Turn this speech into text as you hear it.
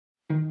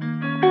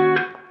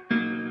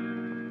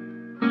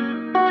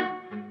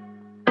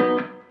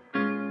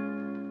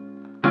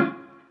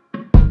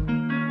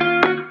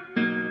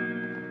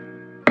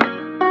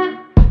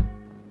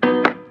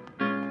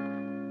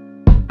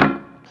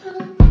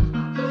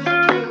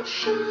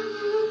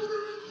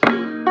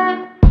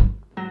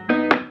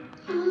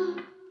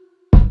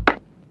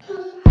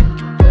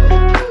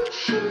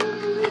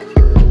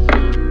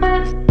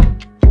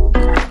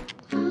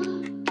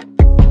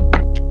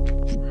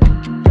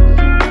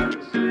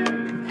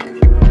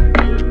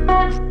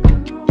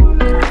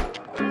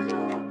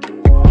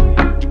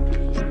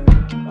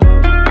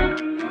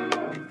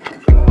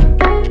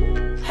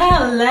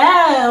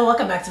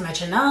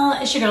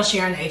it's your girl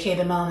Sharon, aka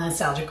the Melanin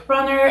Nostalgic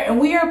Runner, and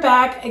we are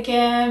back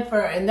again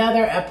for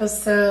another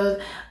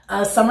episode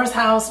of Summer's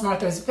House,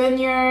 Martha's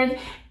Vineyard,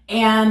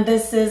 and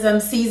this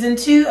is season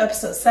 2,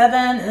 episode 7,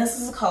 and this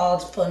is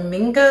called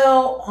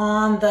Flamingo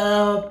on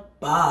the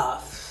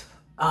Bluffs.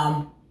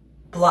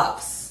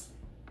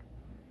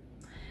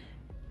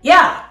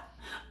 Yeah,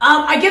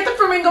 I get the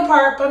flamingo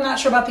part, but I'm not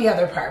sure about the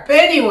other part. But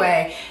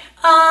anyway,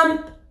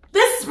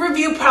 this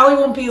review probably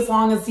won't be as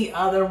long as the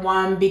other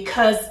one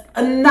because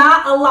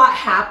not a lot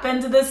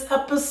happened this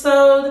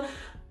episode.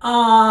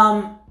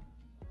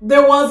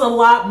 There was a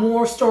lot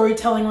more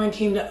storytelling when it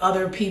came to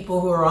other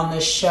people who are on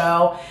this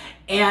show.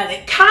 And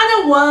it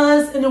kind of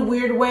was in a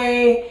weird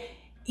way,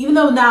 even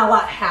though not a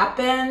lot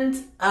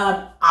happened.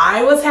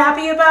 I was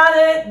happy about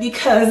it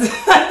because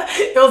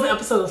it was an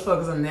episode that was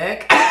focused on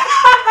Nick. So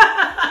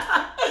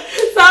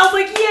I was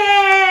like,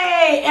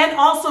 yay! And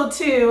also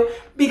too,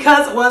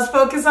 because it was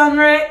focused on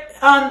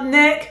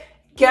Nick,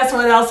 guess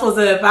what else was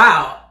it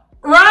about?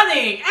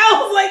 Running! I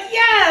was like,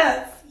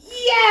 yes!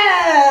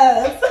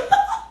 Yes!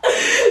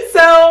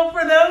 So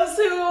for those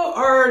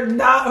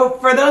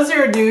who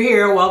are new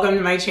here, welcome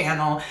to my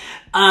channel.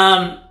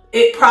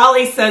 It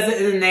probably says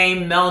it in the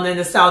name, Melanin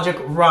Nostalgic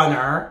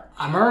Runner.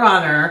 I'm a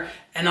runner.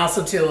 And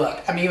also too,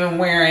 look, I'm even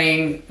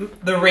wearing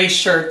the race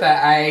shirt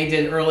that I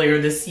did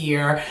earlier this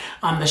year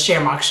on the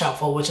Shamrock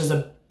Shuffle, which is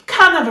a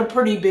kind of a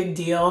pretty big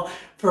deal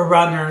for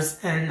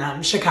runners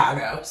in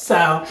Chicago.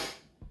 So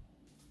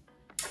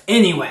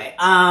anyway,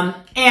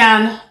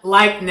 and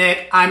like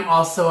Nick, I'm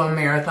also a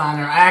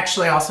marathoner. I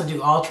actually also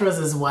do ultras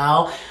as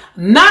well.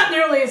 Not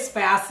nearly as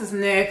fast as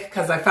Nick,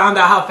 because I found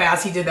out how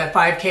fast he did that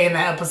 5K in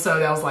that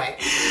episode. I was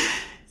like,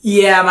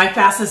 yeah, my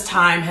fastest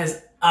time has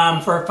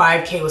for a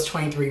 5K was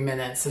 23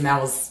 minutes, and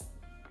that was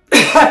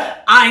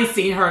I ain't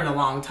seen her in a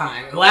long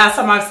time. The last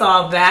time I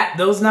saw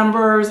those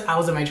numbers, I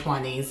was in my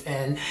 20s,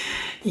 and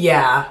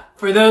yeah,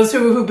 for those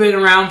who've been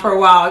around for a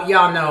while,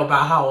 y'all know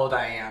about how old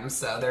I am,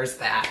 so there's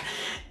that.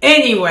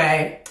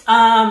 Anyway,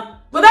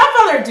 without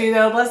further ado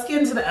though, let's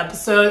get into the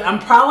episode. I'm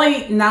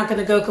probably not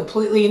going to go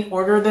completely in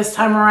order this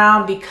time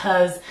around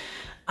because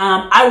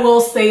I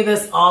will say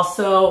this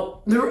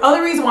also. The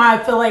other reason why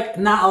I feel like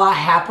not a lot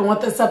happened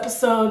with this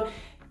episode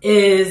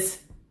is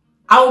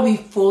I will be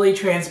fully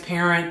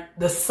transparent.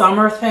 The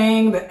summer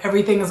thing, that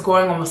everything is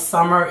going on with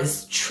summer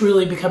is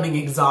truly becoming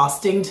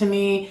exhausting to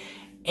me.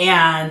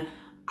 And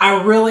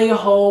I really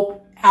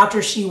hope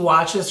after she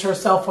watches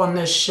herself on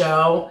this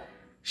show,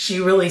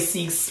 she really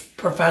seeks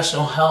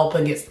professional help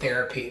and gets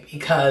therapy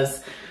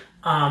because,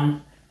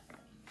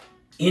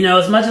 you know,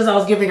 as much as I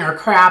was giving her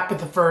crap with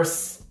the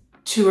first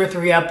 2 or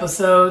 3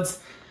 episodes,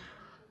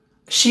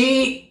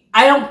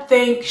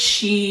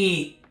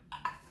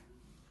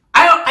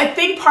 I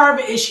think part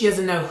of it is she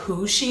doesn't know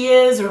who she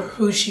is or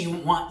who she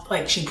wants.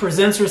 Like, she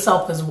presents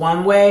herself as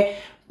one way,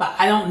 but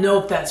I don't know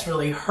if that's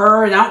really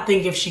her. And I don't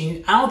think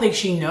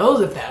she knows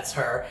if that's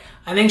her.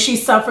 I think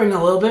she's suffering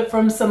a little bit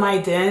from some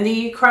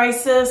identity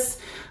crisis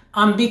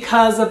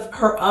because of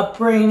her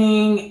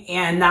upbringing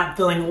and not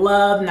feeling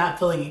loved, not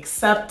feeling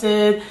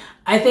accepted.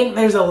 I think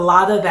there's a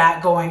lot of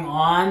that going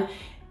on.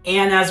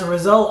 And as a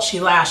result, she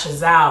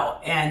lashes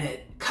out and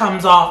it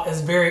comes off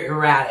as very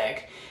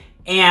erratic.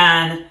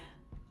 And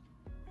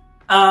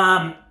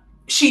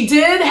she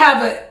did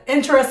have an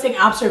interesting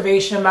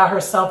observation about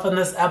herself in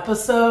this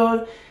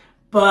episode,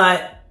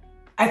 but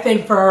I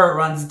think for her it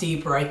runs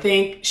deeper. I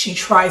think she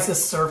tries to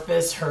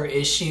surface her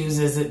issues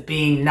as it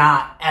being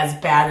not as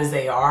bad as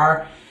they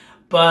are,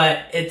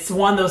 but it's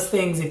one of those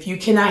things, if you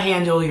cannot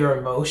handle your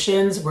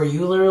emotions, where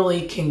you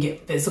literally can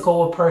get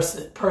physical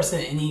with person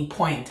at any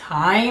point in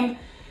time,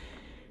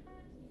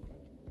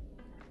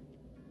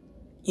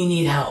 you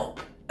need help.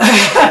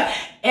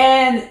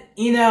 And,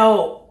 you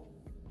know,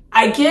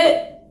 I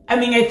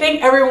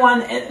think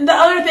everyone, and the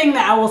other thing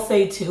that I will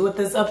say too with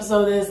this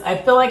episode is I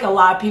feel like a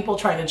lot of people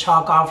try to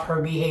chalk off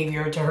her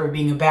behavior to her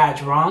being a bad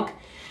drunk.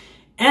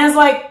 And it's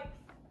like,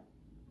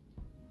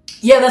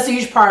 yeah, that's a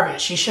huge part of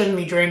it. She shouldn't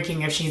be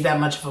drinking if she's that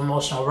much of an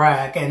emotional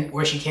wreck and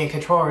where she can't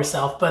control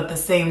herself. But at the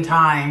same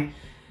time,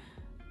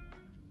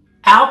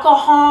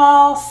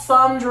 alcohol,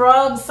 some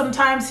drugs,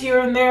 sometimes here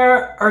and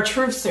there are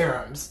truth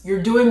serums.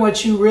 You're doing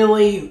what you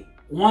really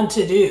want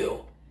to do.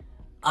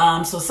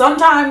 So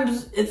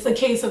sometimes it's the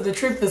case of the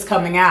truth is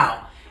coming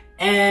out.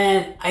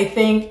 And I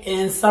think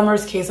in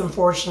Summer's case,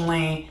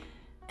 unfortunately,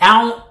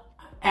 I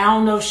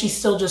don't know if she's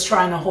still just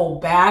trying to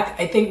hold back.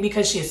 I think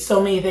because she has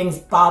so many things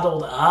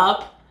bottled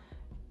up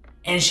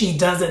and she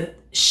doesn't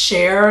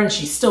share, and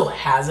she still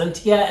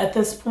hasn't yet at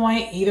this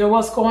point either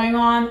what's going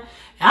on.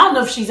 I don't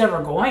know if she's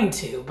ever going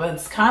to, but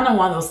it's kind of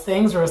one of those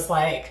things where it's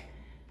like,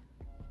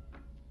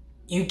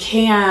 you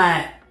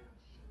can't,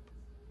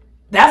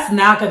 that's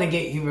not going to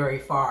get you very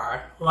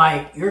far.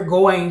 Like, you're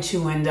going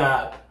to end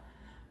up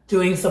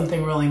doing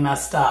something really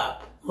messed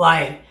up.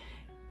 Like,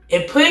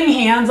 if putting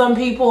hands on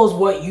people is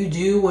what you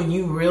do when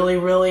you really,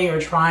 really are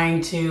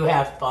trying to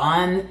have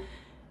fun,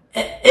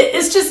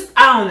 it's just,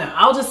 I don't know.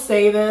 I'll just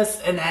say this,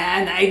 and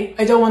I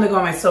don't want to go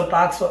on my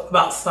soapbox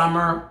about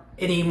Summer.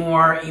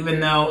 anymore, even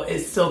though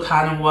it still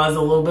kind of was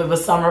a little bit of a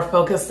summer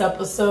focused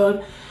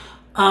episode.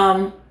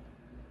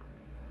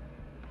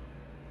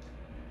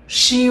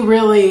 She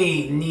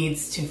really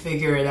needs to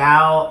figure it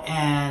out.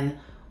 And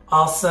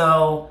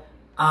also,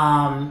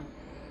 yeah,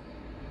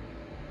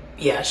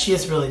 she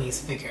just really needs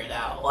to figure it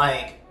out.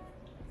 Like,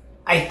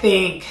 I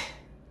think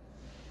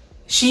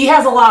she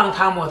has a lot in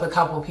common with a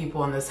couple of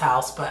people in this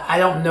house, but I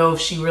don't know if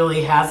she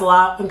really has a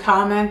lot in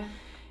common.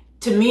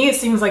 To me, it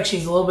seems like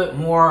she's a little bit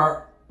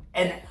more,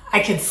 and I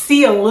can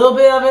see a little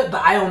bit of it,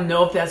 but I don't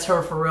know if that's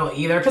her for real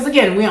either. Because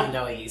again, we don't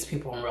know these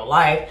people in real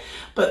life.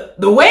 But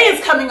the way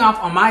it's coming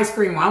off on my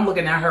screen when I'm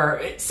looking at her,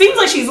 it seems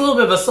like she's a little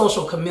bit of a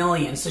social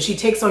chameleon. So she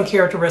takes on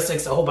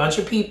characteristics of a whole bunch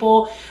of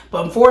people.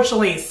 But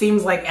unfortunately, it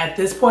seems like at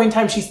this point in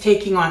time, she's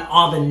taking on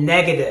all the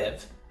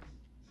negative.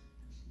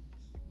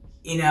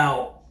 You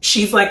know,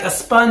 she's like a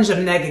sponge of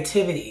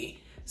negativity.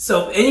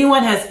 So if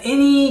anyone has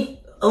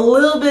a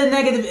little bit of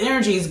negative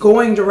energy is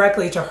going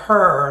directly to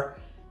her,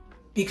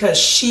 because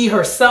she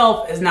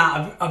herself is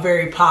not a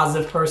very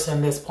positive person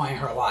at this point in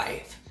her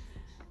life.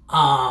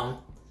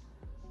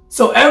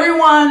 So I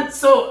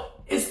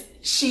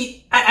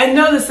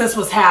noticed this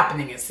was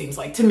happening, it seems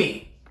like, to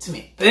me.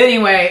 But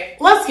anyway,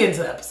 let's get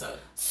into the episode.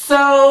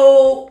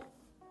 So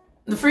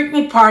the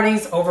Freaknik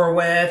party's over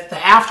with.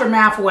 The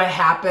aftermath of what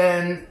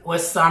happened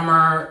with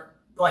Summer,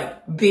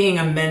 like being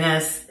a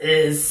menace,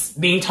 is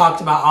being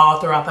talked about all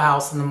throughout the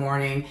house in the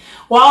morning.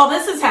 While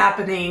this is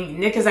happening,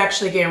 Nick is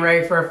actually getting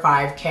ready for a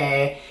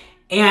 5K.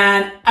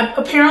 And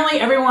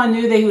apparently everyone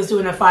knew that he was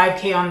doing a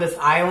 5K on this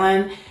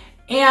island.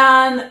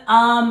 And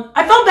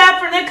I felt bad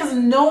for Nick because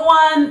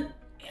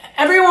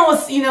everyone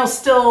was, you know,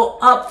 still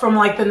up from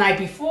like the night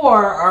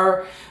before,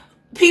 or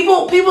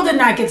people did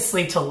not get to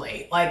sleep till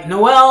late. Like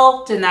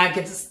Noelle,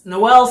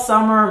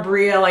 Summer, and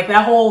Bria, like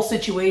that whole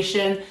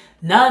situation.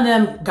 None of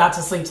them got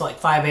to sleep till like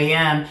 5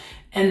 a.m.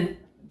 And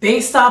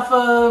based off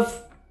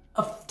of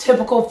a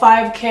typical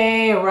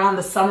 5K around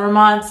the summer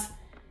months,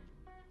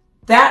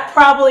 that was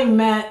probably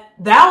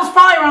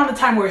around the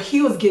time where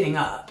he was getting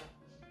up.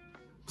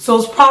 So it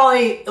was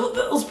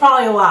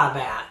probably a lot of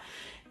that.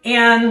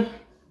 And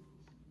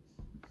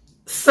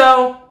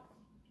so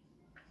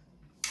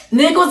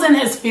Nick was in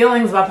his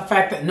feelings about the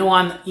fact that no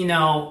one, you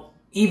know,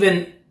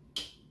 even,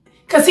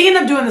 because he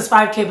ended up doing this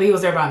 5K, but he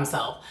was there by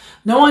himself.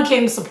 No one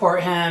came to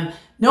support him.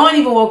 No one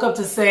even woke up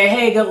to say,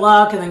 hey, good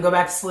luck, and then go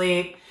back to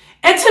sleep.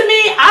 And to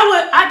me,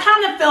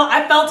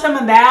 I felt him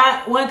in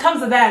that. When it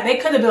comes to that, they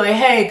could have been like,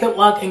 hey, good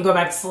luck, and go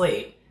back to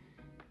sleep.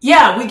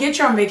 Yeah, we get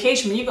you on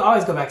vacation, but you can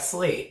always go back to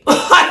sleep.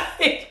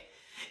 Like,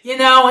 you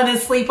know, and then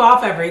sleep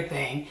off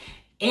everything.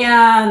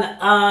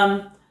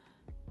 And,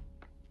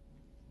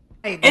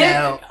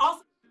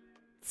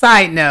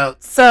 Side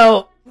note.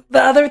 So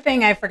the other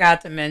thing I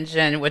forgot to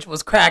mention, which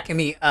was cracking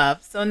me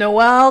up. So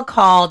Noelle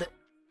called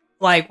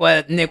like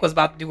what Nick was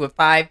about to do with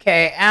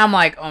 5K. And I'm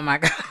like, oh my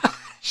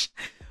gosh.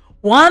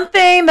 One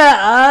thing that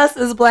us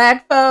as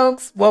Black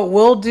folks, what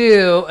we'll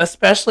do,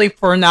 especially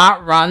for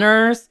not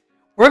runners,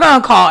 we're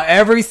going to call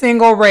every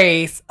single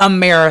race a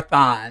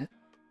marathon.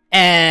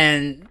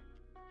 And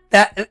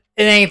that it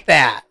ain't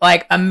that.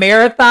 Like a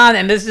marathon,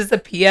 and this is a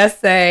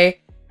PSA,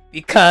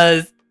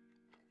 because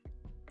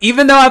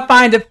even though I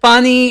find it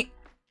funny,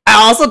 I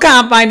also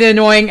kind of find it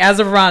annoying as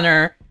a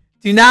runner.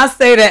 Do not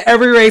say that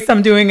every race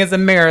I'm doing is a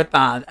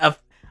marathon.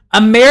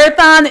 A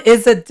marathon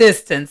is a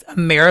distance. A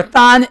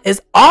marathon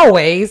is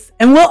always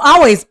and will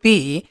always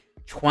be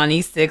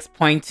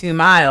 26.2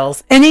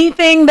 miles.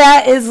 Anything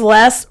that is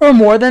less or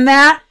more than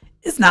that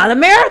is not a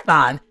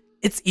marathon.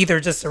 It's either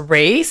just a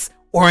race,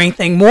 or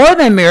anything more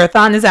than a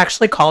marathon is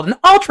actually called an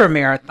ultra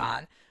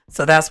marathon.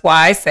 So that's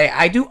why I say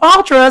I do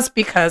ultras,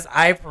 because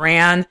I've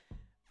ran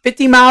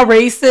 50-mile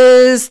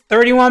races,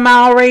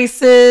 31-mile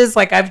races.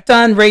 Like, I've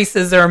done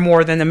races that are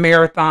more than a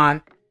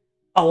marathon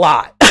a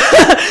lot.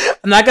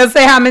 I'm not going to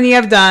say how many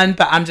I've done,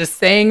 but I'm just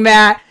saying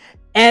that.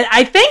 And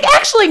I think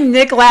actually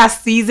Nick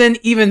last season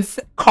even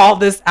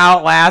called this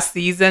out last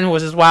season,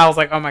 which is why I was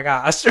like, oh my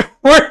gosh,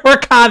 we're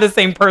kind of the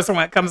same person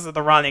when it comes to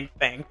the running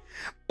thing.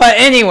 But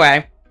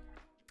anyway,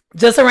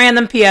 just a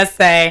random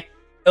PSA.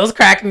 It was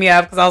cracking me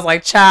up because I was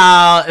like,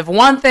 child, if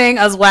one thing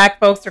us Black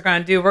folks are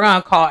going to do, we're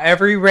going to call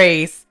every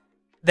race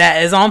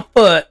that is on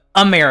foot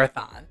a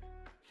marathon.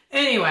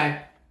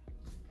 Anyway,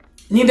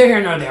 neither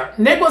here nor there.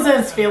 Nick was in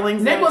his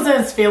feelings. Nick was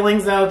in his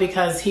feelings though,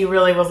 because he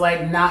really was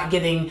like not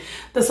getting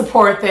the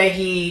support that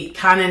he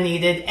kind of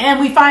needed.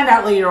 And we find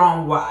out later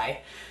on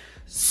why.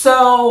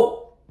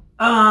 So,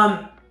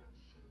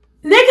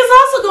 Nick is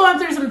also going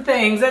through some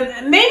things,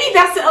 and maybe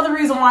that's the other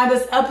reason why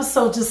this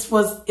episode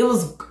it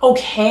was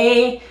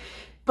okay.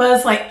 But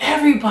it's like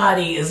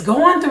everybody is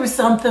going through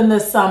something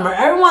this summer.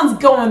 Everyone's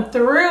going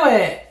through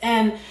it.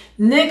 And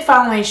Nick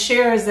finally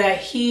shares that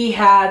he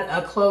had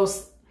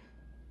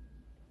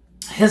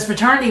his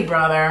fraternity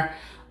brother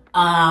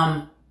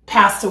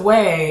passed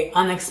away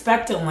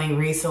unexpectedly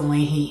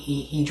recently.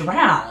 He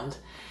drowned,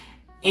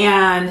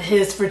 and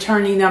his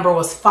fraternity number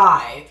was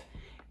 5.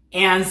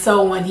 And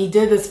so when he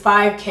did this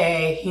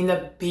 5K, he ended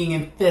up being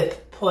in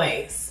 5th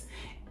place.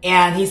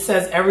 And he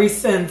says ever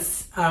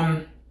since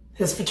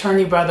his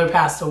fraternity brother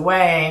passed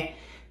away,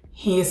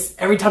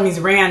 every time he's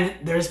ran,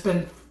 there's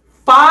been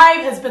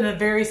 5 has been a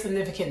very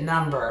significant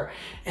number.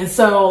 And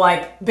so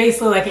like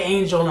basically like an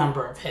angel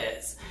number of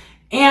his.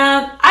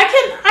 And I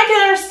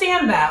can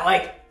understand that.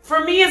 Like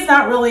for me, it's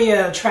not really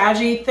a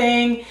tragedy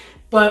thing,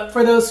 but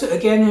for those who,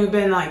 again, who've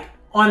been like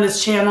on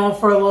this channel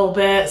for a little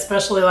bit,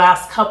 especially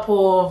last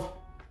couple of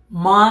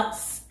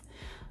months,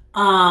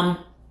 my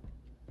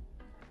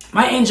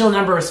angel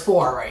number is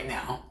 4 right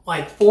now.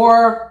 Like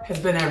 4 has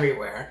been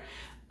everywhere.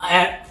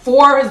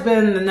 4 has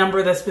been the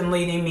number that's been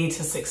leading me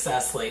to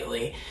success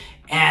lately.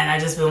 And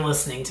I've just been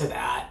listening to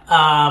that.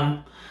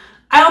 I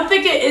don't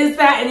think it is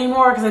that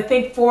anymore because I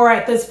think 4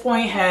 at this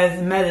point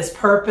has met its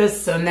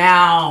purpose. So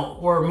now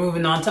we're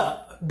moving on to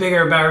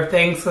bigger, better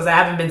things because I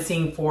haven't been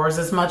seeing 4s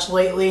as much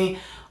lately.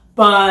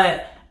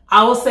 But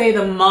I will say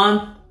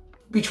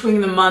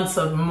between the months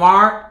of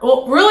March,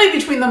 well, really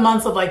between the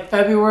months of like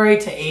February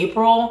to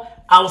April,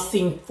 I was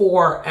seeing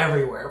 4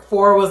 everywhere.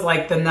 4 was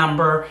like the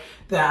number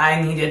that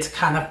I needed to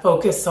kind of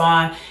focus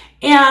on.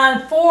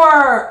 And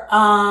 4,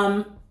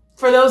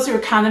 for those who are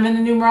kind of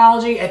into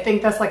numerology, I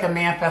think that's like a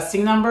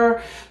manifesting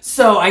number.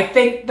 So I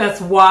think that's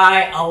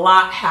why a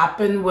lot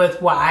happened with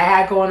what I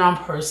had going on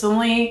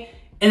personally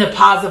in a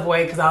positive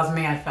way because I was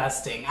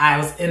manifesting. I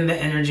was in the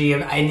energy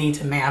of I need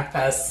to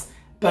manifest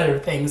better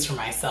things for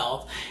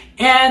myself.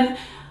 And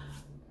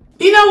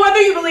you know,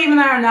 whether you believe in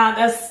that or not,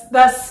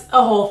 that's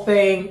a whole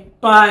thing.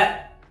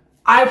 But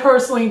I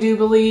personally do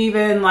believe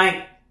in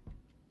like,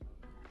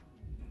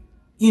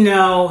 you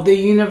know, the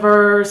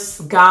universe,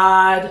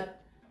 God,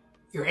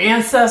 your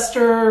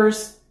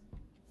ancestors,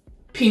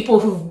 people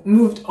who've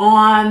moved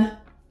on,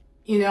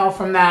 you know,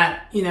 from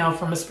that, you know,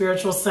 from a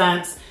spiritual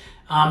sense,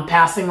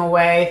 passing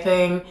away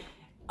thing,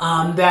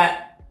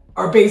 that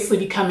are basically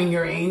becoming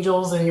your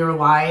angels in your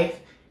life.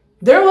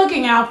 They're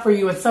looking out for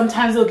you, and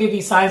sometimes they'll give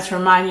you signs to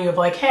remind you of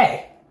like,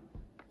 hey,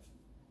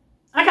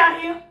 I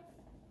got you.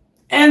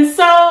 And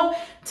so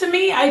to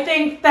me, I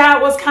think that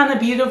was kind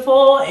of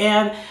beautiful.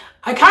 And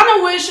I kind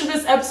of wish in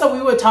this episode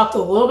we would have talked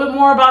a little bit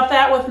more about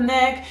that with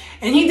Nick.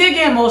 And he did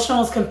get emotional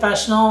in his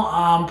confessional,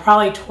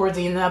 probably towards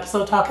the end of the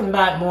episode talking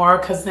about it more,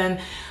 because then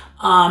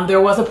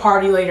there was a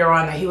party later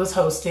on that he was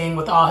hosting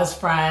with all his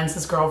friends.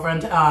 His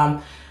girlfriend,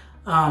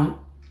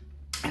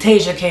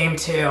 Tasia, came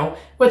too,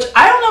 which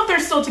I don't know if they're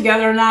still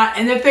together or not.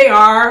 And if they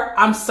are,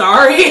 I'm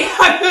sorry.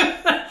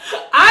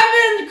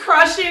 I've been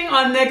crushing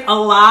on Nick a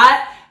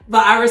lot,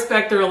 but I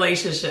respect the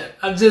relationship.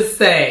 I'm just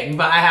saying,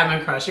 but I have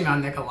been crushing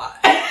on Nick a lot.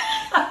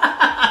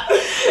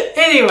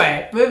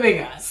 Anyway,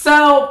 moving on.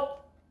 So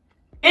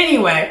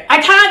anyway,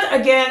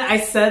 I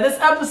said this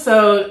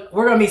episode,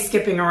 we're going to be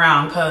skipping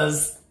around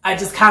because I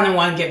just kind of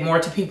want to get more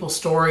to people's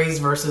stories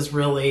versus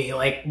really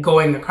like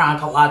going the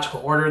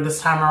chronological order this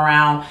time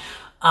around.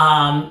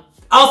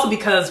 Also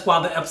because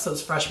while the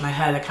episode's fresh in my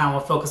head, I kind of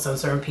want to focus on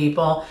certain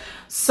people.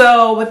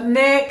 So with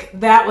Nick,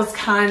 that was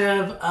kind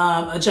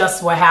of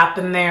just what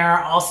happened there.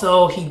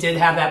 Also, he did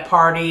have that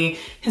party.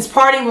 His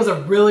party was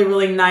a really,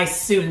 really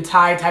nice suit and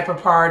tie type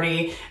of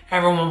party.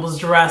 Everyone was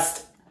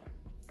dressed.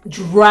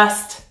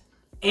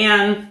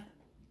 And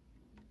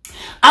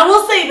I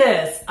will say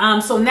this.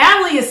 So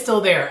Natalie is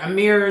still there,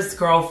 Amir's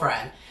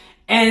girlfriend.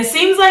 And it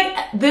seems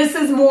like this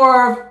is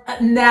more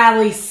of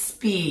Natalie's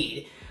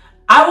speed.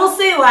 I will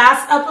say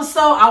last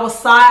episode, I was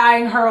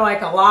side-eyeing her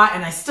like a lot,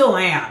 and I still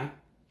am.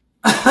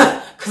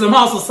 Because I'm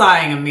also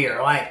side-eyeing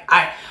Amir. Like,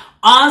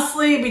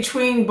 honestly,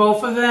 between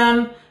both of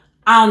them,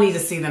 I don't need to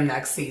see them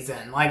next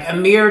season. Like,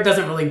 Amir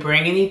doesn't really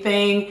bring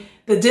anything.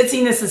 The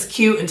ditziness is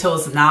cute until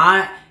it's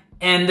not.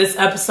 And this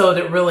episode,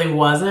 it really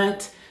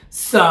wasn't.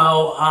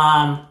 So,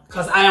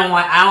 because I don't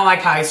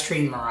like how he's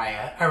treating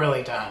Mariah. I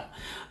really don't.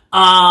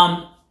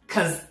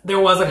 Because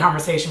there was a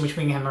conversation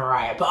between him and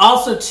Mariah. But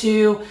also,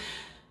 too,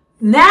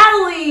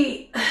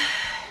 Natalie,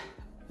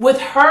 with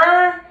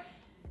her,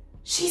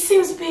 she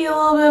seems to be a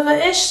little bit of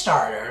an ish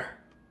starter.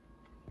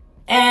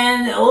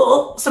 And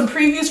some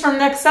previews from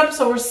next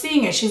episode, we're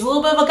seeing it. She's a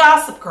little bit of a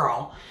gossip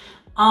girl.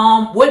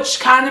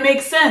 Which kind of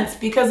makes sense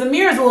because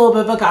Amir's a little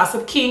bit of a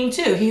gossip king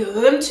too.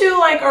 Them two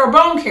like are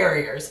bone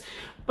carriers.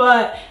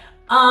 But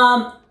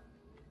I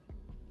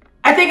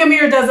think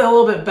Amir does it a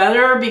little bit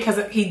better because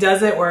he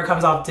does it where it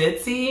comes off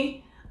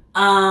ditzy.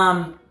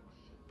 I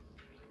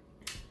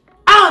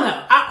don't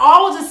know. I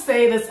will just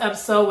say this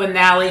episode with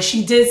Natalie,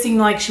 she did seem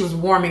like she was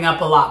warming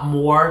up a lot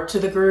more to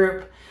the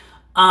group.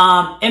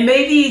 And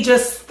maybe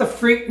just the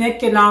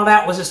Freaknik and all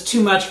that was just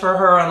too much for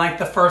her on like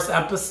the first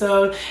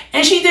episode.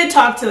 And she did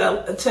talk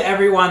to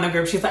everyone in the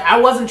group. She's like, I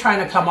wasn't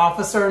trying to come off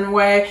a certain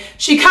way.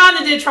 She kind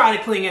of did try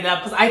to clean it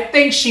up because I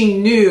think she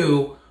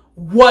knew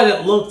what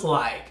it looked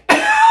like.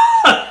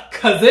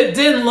 Because it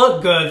didn't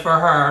look good for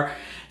her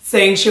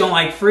saying she don't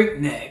like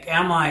Freaknik. And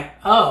I'm like,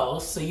 oh,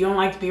 so you don't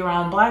like to be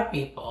around black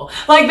people.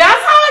 Like,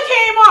 that's how it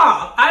came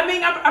off. I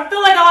mean, I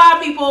feel like a lot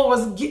of people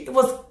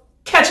was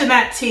catching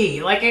that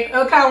tea. Like, it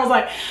kind of was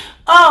like,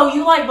 oh,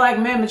 you like black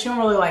men, but you don't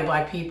really like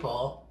black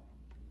people.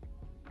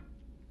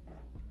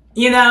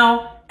 You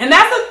know? And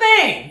that's a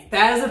thing.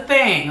 That is a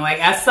thing. Like,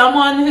 as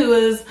someone who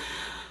is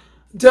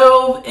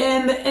dove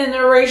in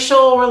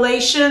interracial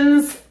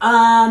relations,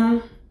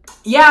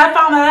 yeah, I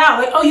found that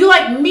out. Like, oh, you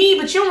like me,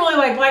 but you don't really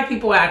like black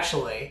people,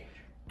 actually.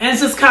 And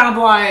it's just kind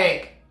of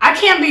like, I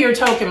can't be your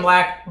token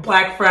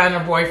black friend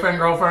or boyfriend,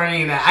 girlfriend, or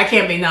any of that. I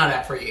can't be none of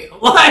that for you.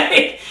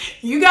 Like,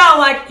 you gotta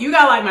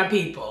like my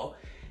people.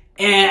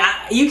 And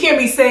you can't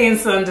be saying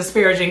some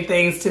disparaging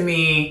things to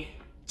me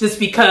just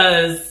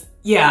because,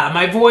 yeah,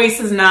 my voice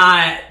is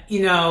not,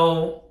 you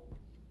know,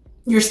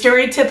 your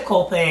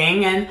stereotypical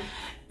thing. And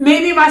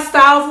maybe my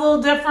style's a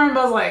little different,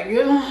 but I was like,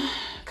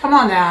 come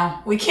on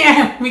now. We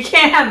can't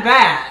have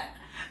that.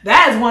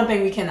 That is one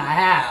thing we cannot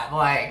have.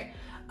 Like,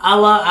 I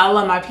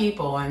love my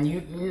people, and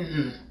you.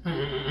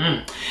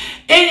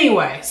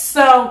 Anyway,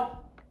 so,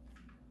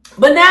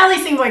 but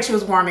Natalie seems like she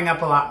was warming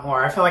up a lot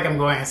more. I feel like I'm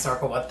going in a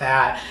circle with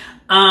that.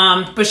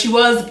 But she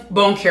was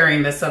bone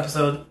carrying this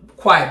episode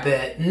quite a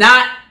bit.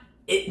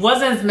 It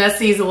wasn't as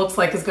messy as it looks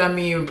like it's going to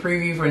be in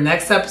preview for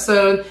next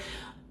episode.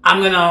 I'm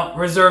going to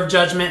reserve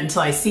judgment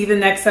until I see the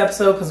next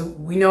episode, because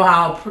we know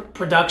how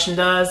production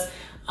does.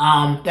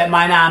 There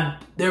might have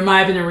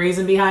been a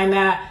reason behind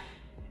that.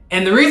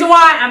 And the reason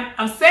why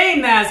I'm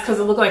saying that is because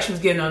it looked like she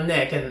was getting on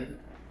Nick, and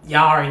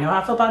y'all already know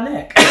how I feel about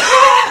Nick.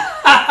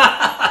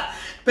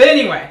 But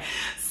anyway,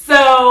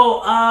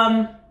 so,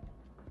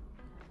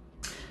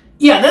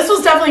 yeah, this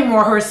was definitely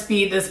more her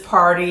speed, this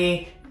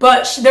party.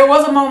 But there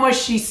was a moment where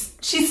she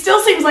still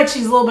seems like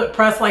she's a little bit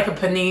pressed like a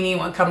panini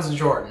when it comes to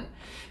Jordan.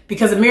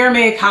 Because Amir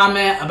made a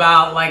comment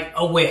about, like,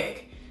 a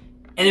wig.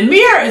 And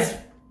Amir's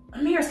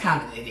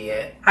kind of an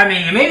idiot. I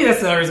mean, maybe that's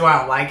the reason why I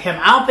don't like him.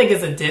 I don't think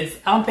it's a ditz.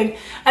 I think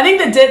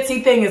the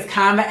ditzy thing is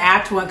kind of an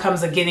act when it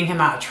comes to getting him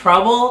out of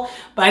trouble.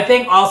 But I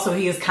think also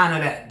he is kind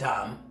of that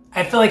dumb.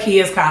 I feel like he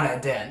is kind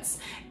of dense.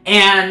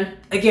 And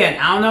again,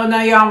 I don't know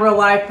none of y'all in real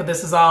life, but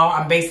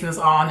I'm basing this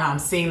all on how I'm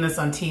seeing this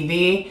on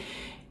TV.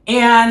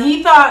 And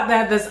he thought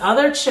that this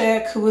other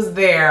chick who was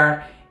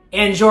there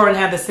and Jordan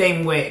had the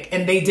same wig,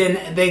 and they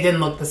didn't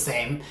look the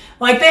same.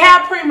 Like, they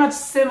had pretty much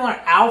similar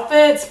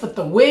outfits, but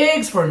the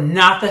wigs were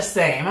not the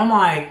same. I'm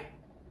like,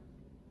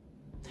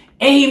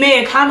 and he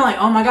made a comment like,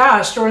 oh my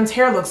gosh, Jordan's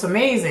hair looks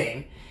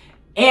amazing.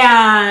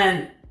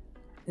 And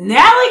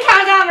Natalie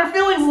kind of got in her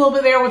feelings a little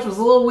bit there, which was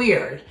a little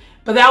weird.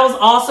 But that was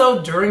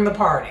also during the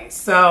party.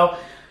 So,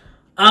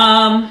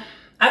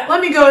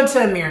 let me go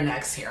into Amir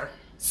next here.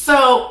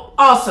 So,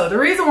 also, the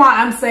reason why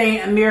I'm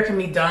saying Amir can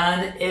be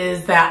done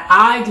is that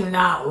I do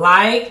not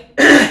like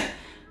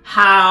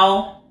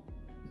how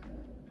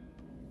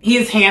he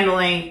is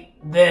handling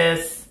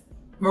this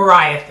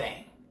Mariah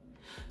thing.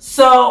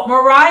 So,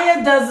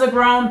 Mariah does the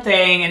grown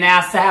thing and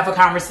asks to have a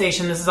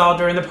conversation. This is all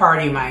during the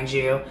party, mind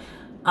you.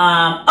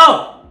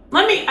 I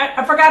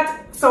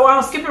forgot. So, I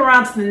was skipping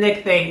around to the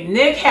Nick thing.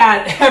 Nick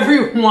had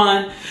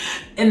everyone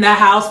in the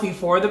house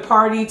before the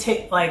party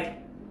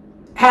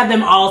had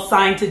them all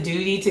signed to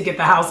duty to get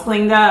the house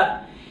cleaned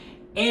up.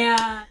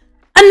 And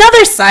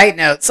another side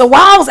note, so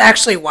while I was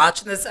actually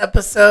watching this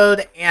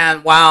episode,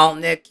 and while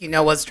Nick,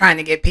 was trying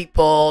to get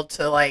people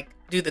to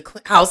do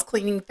the house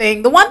cleaning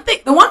thing, the one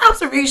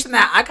observation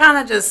that I kind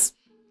of just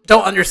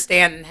don't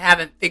understand and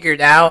haven't figured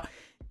out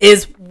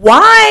is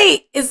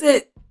why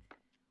don't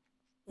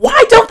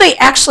they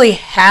actually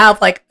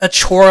have a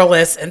chore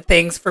list and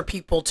things for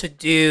people to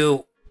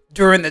do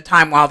during the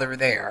time while they're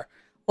there?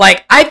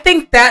 I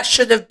think that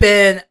should have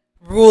been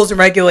rules and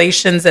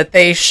regulations that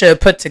they should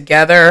put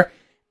together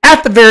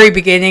at the very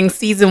beginning,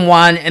 season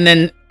 1, and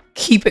then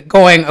keep it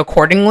going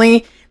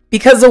accordingly.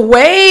 Because the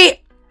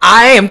way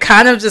I am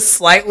kind of just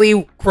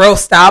slightly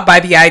grossed out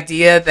by the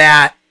idea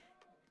that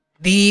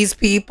these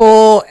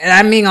people, and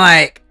I mean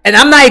and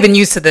I'm not even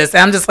used to this.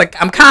 I'm just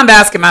I'm kind of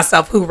asking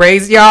myself, who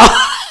raised y'all?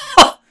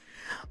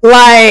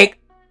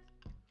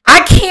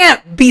 I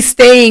can't be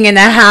staying in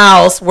a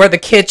house where the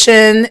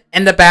kitchen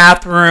and the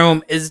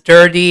bathroom is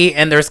dirty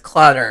and there's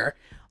clutter.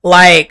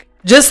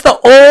 Just the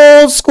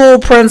old school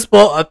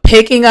principle of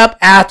picking up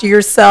after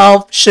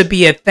yourself should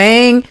be a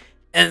thing.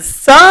 And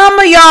some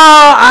of y'all,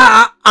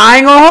 I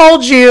ain't gonna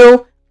hold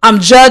you. I'm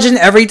judging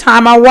every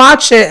time I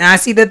watch it and I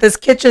see that this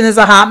kitchen is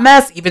a hot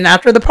mess, even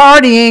after the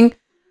partying.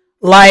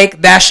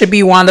 That should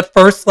be one of the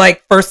first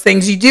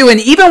things you do. And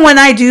even when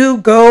I do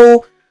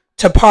go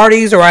to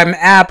parties or I'm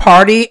at a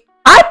party,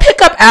 I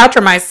pick up after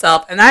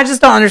myself, and I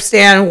just don't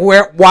understand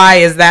why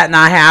is that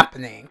not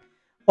happening.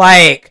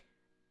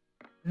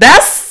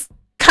 That's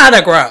kind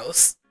of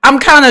gross. I'm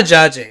kind of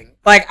judging.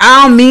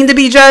 I don't mean to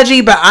be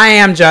judgy, but I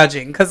am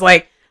judging because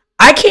I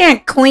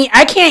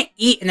can't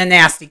eat in a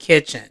nasty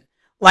kitchen.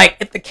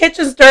 If the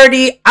kitchen's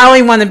dirty, I don't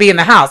even want to be in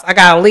the house. I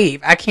gotta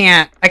leave. I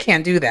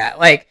can't do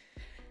that.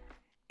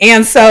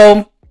 And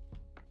so,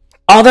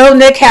 although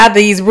Nick had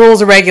these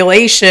rules and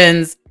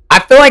regulations, I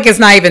feel like it's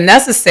not even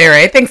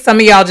necessary. I think some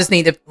of y'all just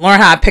need to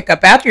learn how to pick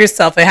up after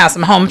yourself and have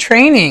some home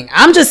training.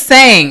 I'm just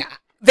saying,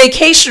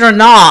 vacation or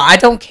not, I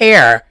don't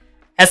care.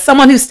 As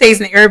someone who stays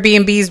in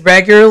Airbnbs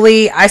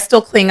regularly, I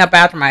still clean up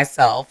after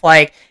myself.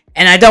 And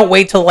I don't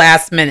wait till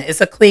last minute.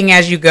 It's a clean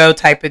as you go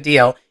type of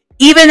deal.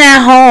 Even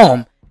at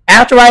home,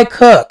 After I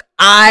cook,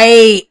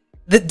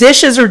 the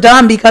dishes are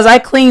done because I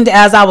cleaned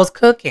as I was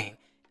cooking.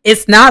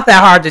 It's not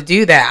that hard to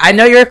do that. I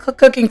know you're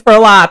cooking for a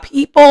lot of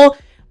people,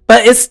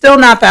 but it's still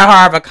not that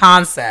hard of a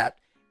concept.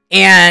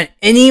 And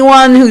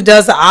anyone who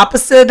does the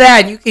opposite of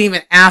that, you can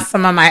even ask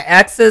some of my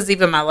exes,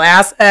 even my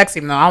last ex,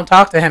 even though I don't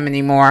talk to him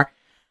anymore.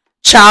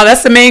 Child,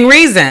 that's the main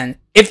reason.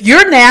 If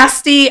you're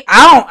nasty,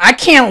 I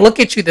can't look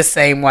at you the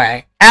same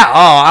way at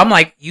all. I'm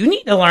like, you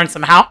need to learn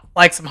some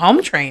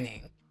home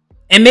training.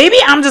 And maybe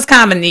I'm just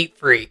kind of a neat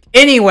freak.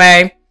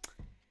 Anyway,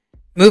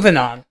 moving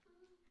on.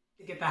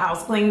 To get the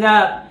house cleaned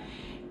up.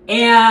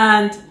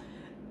 And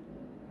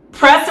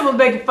Preston was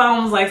making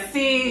fun, was like,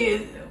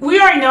 see, we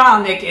already know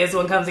how Nick is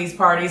when it comes to these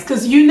parties.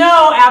 Because you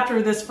know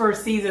after this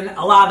first season,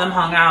 a lot of them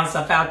hung out and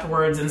stuff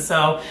afterwards. And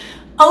so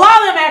a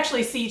lot of them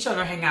actually see each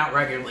other hang out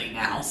regularly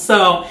now.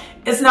 So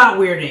it's not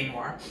weird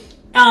anymore.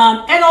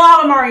 And a lot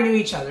of them already knew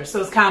each other. So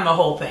it's kind of a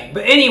whole thing.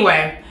 But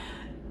anyway,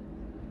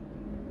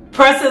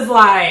 Preston's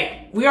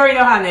like, we already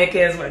know how Nick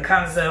is when it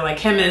comes to like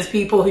him and his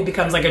people. He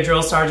becomes like a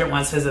drill sergeant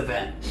once his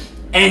event.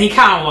 And he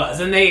kind of was.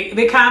 And they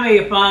kind of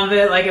made fun of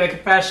it, like in the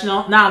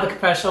confessional. Not the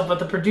confessional, but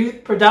the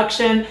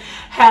production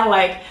had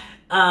like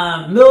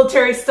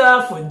military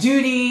stuff with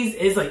duties.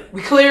 It's like,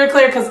 we clear,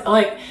 because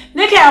like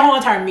Nick had a whole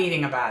entire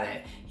meeting about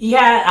it. He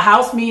had a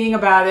house meeting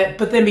about it.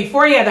 But then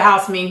before he had the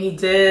house meeting, he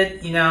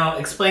did, you know,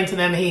 explain to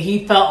them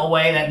he felt a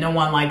way that no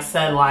one like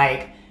said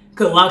like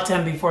good luck to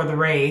him before the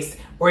race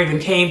or even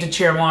came to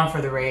cheer him on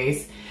for the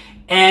race.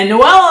 And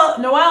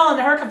Noelle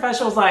in her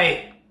confession was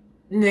like,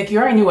 Nick, you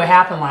already knew what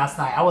happened last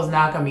night. I was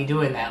not going to be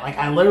doing that. Like,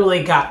 I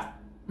literally got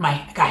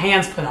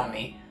hands put on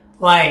me.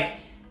 Like,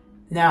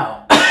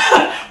 no.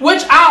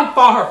 Which I don't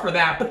fault her for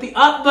that.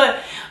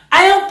 But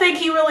I don't think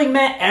he really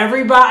meant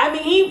everybody. I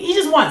mean, he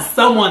just wants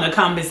someone to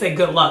come and say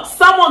good luck.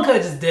 Someone could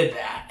have just did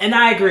that. And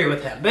I agree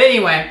with him. But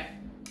anyway,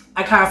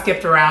 I kind of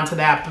skipped around to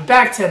that. But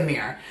back to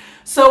Amir.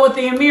 So with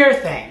the Amir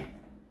thing,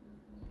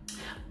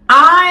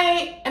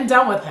 I am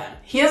done with him.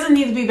 He doesn't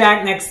need to be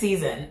back next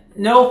season.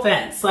 No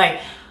offense. Like,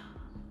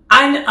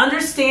 I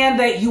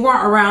understand that you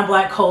weren't around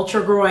Black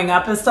culture growing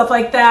up and stuff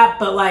like that,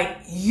 but like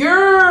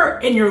you're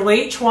in your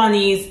late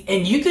 20s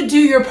and you could do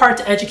your part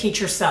to educate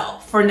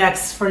yourself for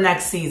next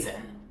season.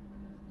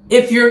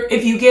 If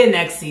you get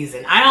next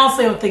season. I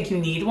honestly don't think you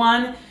need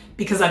one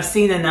because I've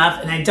seen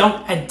enough and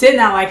I did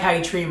not like how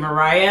you treat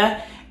Mariah,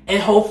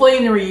 and hopefully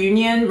in the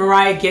reunion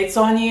Mariah gets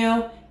on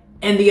you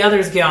and the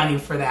others get on you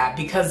for that,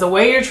 because the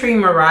way you're treating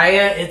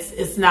Mariah,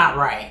 it's not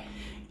right.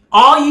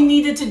 All you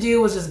needed to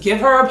do was just give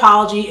her an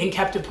apology and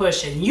kept it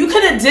pushing. You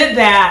could have did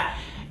that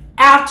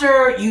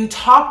after you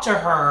talked to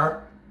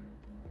her,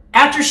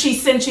 after she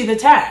sent you the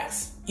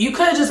text. You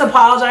could have just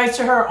apologized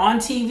to her on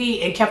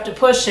TV and kept it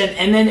pushing,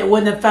 and then it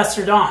wouldn't have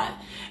festered on.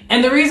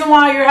 And the reason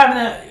why you're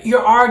having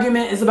your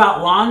argument is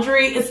about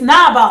laundry, it's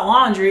not about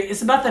laundry.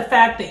 It's about the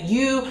fact that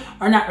you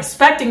are not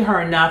respecting her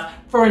enough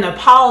for an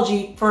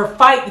apology for a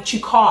fight that you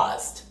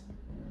caused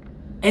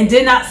and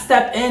did not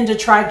step in to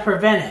try to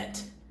prevent it.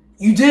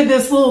 You did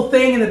this little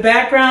thing in the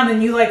background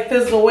and you like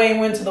fizzled away and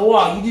went to the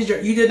wall. You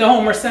did the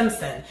Homer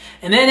Simpson.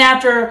 And then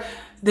after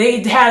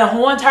they had a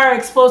whole entire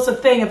explosive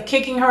thing of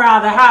kicking her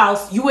out of the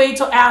house, you wait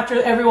till after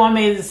everyone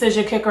made a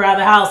decision to kick her out of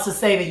the house to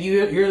say that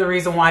you're the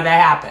reason why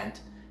that happened.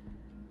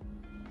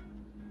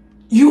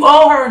 You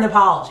owe her an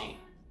apology.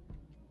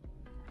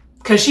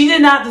 Because she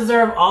did not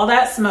deserve all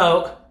that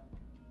smoke.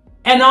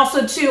 And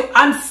also too,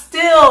 I'm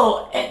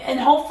still, and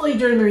hopefully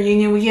during the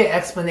reunion we get an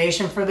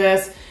explanation for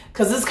this,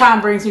 because this kind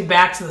of brings me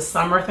back to the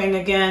Summer thing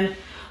again.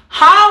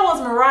 How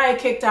was Mariah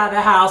kicked out of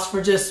the house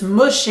for just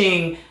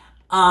mushing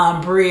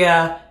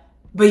Bria,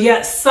 but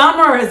yet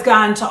Summer has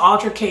gotten to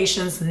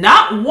altercations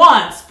not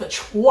once, but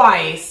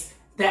twice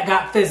that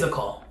got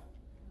physical.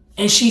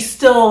 And she's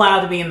still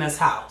allowed to be in this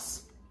house.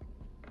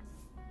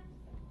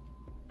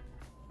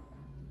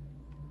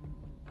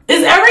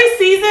 Is every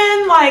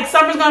season like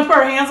Summer's going to put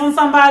her hands on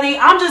somebody?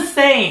 I'm just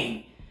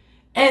saying.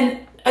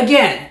 And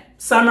again,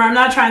 Summer, I'm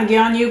not trying to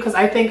get on you because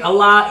I think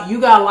you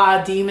got a lot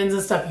of demons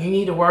and stuff you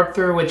need to work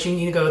through, which you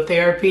need to go to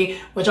therapy,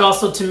 which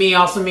also to me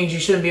also means you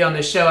shouldn't be on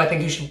the show. I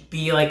think you should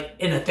be like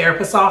in a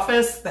therapist's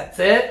office. That's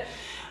it.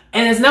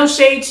 And it's no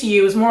shade to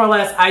you. It's more or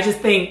less, I just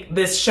think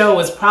this show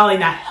is probably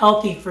not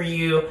healthy for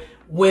you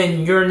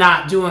when you're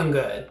not doing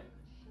good.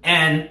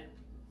 And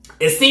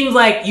it seems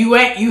like you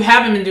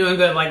haven't been doing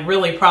good, like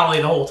really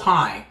probably the whole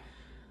time.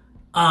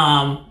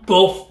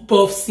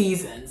 Both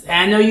seasons. And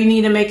I know you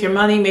need to make your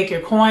money, make your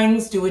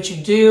coins, do what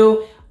you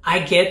do. I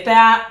get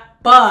that,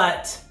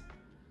 but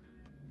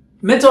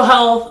mental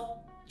health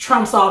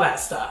trumps all that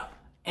stuff.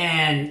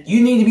 And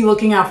you need to be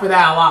looking out for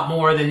that a lot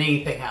more than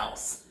anything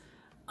else.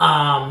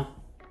 And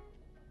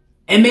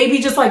maybe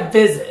just like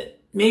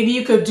visit. Maybe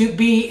you could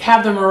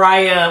have the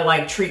Mariah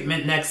like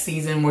treatment next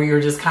season where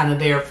you're just kind of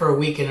there for a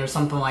weekend or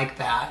something like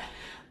that.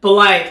 But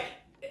like,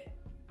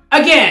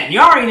 again, you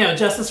already know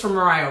justice for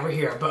Mariah over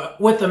here, but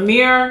with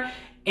Amir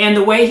and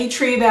the way he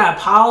treated that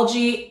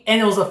apology,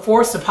 and it was a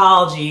forced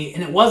apology,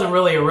 and it wasn't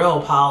really a real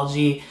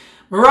apology,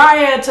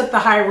 Mariah took the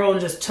high road and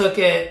just took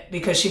it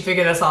because she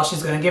figured that's all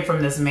she's going to get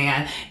from this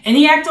man. And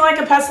he acted like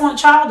a petulant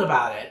child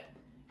about it.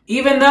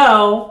 Even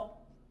though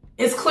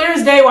it's clear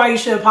as day why you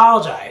should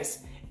apologize.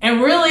 And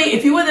really,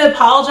 if you would have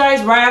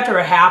apologized right after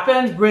it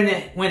happened, when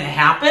it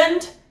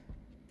happened,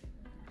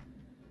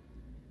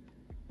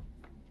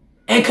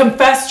 and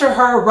confessed to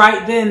her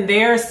right then and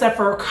there, except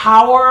for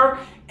cower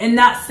and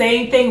not say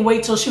anything,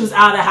 wait till she was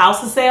out of the house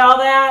to say all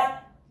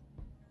that,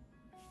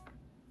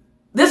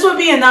 this would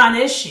be a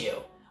non-issue.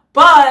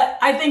 But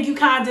I think you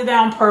kind of did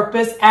that on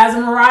purpose, as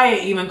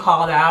Mariah even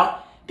called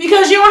out,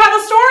 because you don't have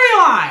a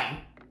storyline.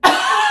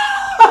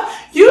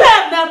 You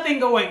have nothing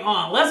going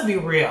on. Let's be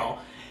real.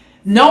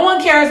 No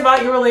one cares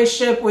about your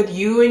relationship with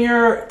you and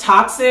your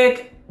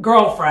toxic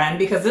girlfriend,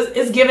 because this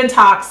is given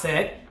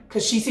toxic,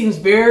 because she seems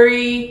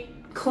very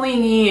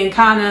clingy and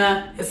kind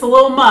of, it's a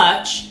little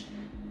much,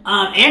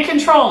 and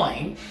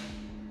controlling.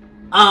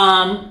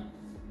 And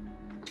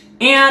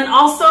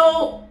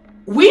also,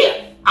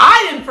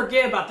 I didn't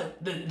forget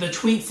about the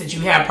tweets that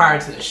you had prior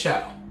to the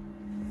show.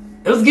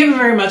 It was given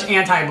very much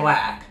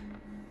anti-black.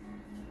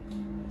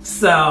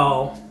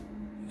 So,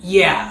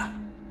 yeah.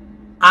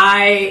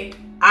 I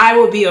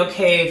would be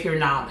okay if you're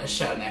not on this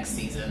show next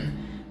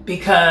season.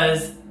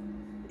 Because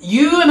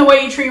you and the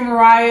way you treat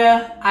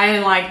Mariah, I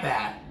didn't like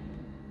that.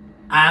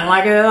 I didn't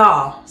like it at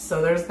all.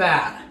 So there's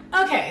that.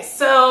 Okay,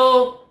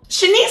 so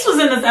Shanice was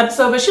in this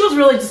episode, but she was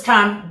really just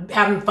kind of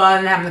having fun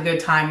and having a good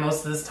time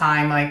most of this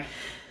time. Like,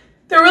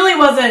 there really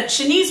wasn't,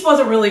 Shanice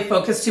wasn't really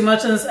focused too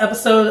much in this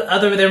episode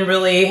other than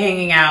really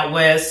hanging out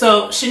with.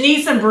 So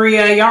Shanice and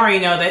Bria, you already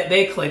know that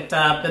they clicked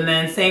up, and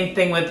then same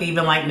thing with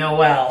even like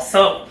Noelle.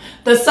 So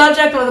the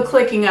subject of the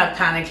clicking up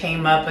kind of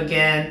came up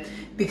again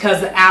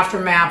because the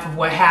aftermath of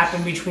what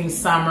happened between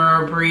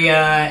Summer, Bria,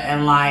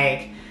 and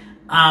like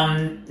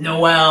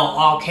Noelle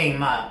all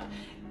came up.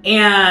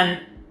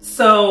 And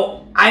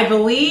so I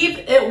believe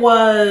it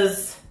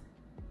was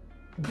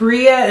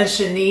Bria and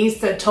Shanice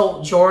that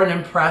told Jordan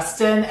and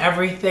Preston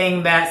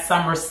everything that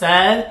Summer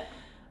said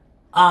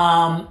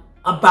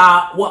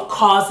about what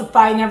caused the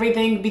fight and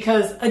everything.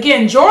 Because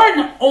again,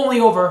 Jordan only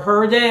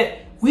overheard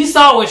it. We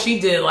saw what she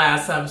did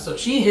last episode.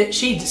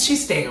 She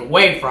stayed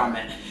away from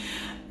it.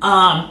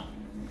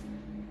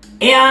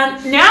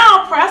 And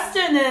now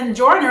Preston and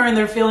Jordan are in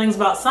their feelings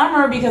about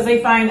Summer because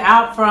they find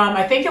out from,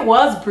 I think it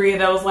was Bria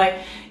that was like,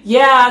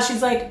 yeah,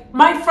 she's like,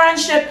 my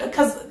friendship,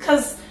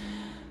 because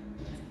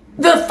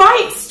the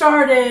fight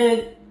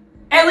started,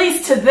 at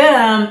least to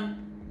them,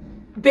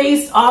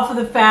 based off of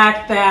the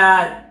fact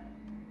that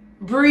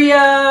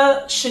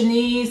Bria,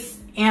 Shanice,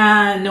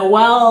 and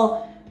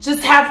Noelle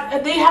just have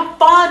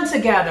fun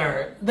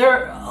together.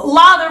 A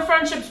lot of their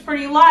friendship's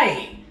pretty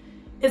light.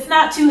 It's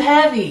not too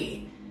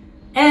heavy.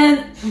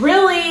 And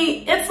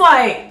really, it's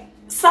like,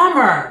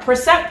 Summer,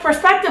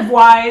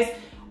 perspective-wise,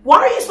 why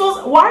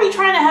are you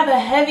trying to have a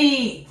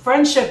heavy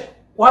friendship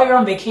while you're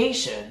on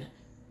vacation?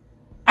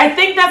 I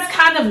think that's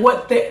kind of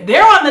what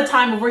they're on the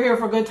time of we're here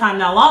for a good time,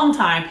 not a long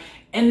time.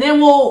 And then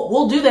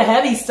we'll do the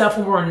heavy stuff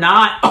when we're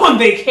not on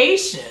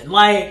vacation.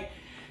 Like,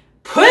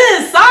 put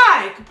it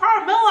aside,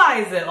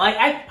 compartmentalize it. Like,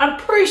 I'm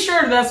pretty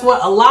sure that's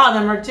what a lot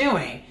of them are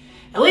doing.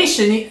 At least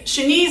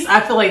Shanice, I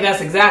feel like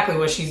that's exactly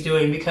what she's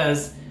doing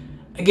because,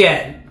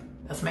 again,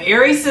 that's my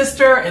Aries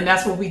sister, and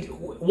that's what we do.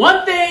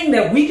 One thing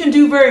that we can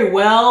do very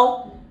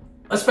well,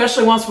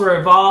 especially once we're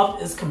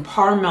involved, is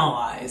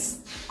compartmentalize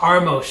our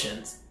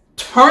emotions.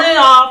 Turn it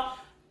off,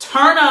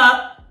 turn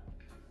up,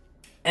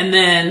 and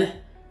then,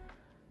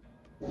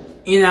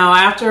 you know,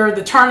 after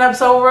the turn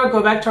up's over,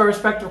 go back to our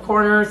respective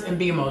corners and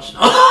be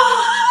emotional.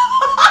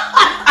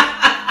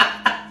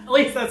 At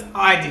least that's how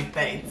I do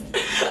things.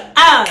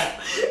 I don't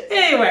know.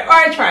 Anyway, or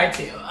I try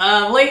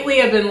to.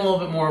 Lately, I've been a little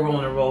bit more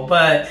vulnerable,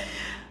 but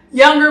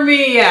younger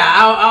me, yeah,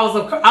 I was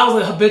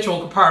a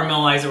habitual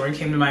compartmentalizer when it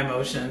came to my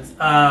emotions.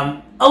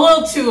 A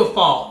little to a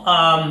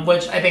fault,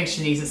 which I think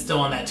Shanice is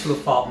still in that to a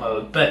fault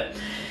mode. But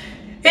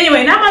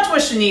anyway, not much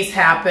with Shanice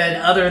happened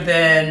other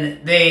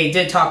than they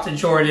did talk to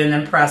Jordan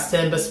and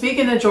Preston. But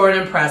speaking of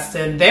Jordan and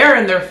Preston, they're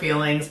in their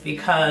feelings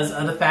because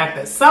of the fact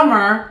that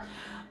Summer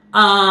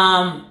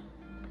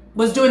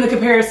was doing the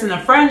comparison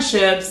of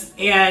friendships,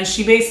 and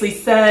she basically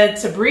said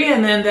to Bria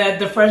and them that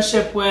the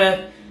friendship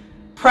with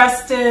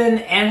Preston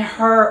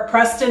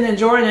and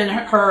Jordan and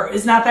her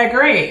is not that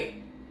great.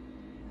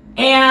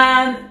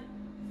 And,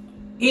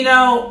 you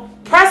know,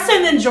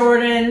 Preston and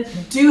Jordan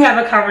do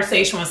have a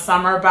conversation with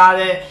Summer about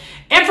it.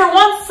 And for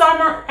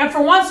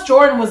once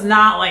Jordan was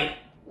not like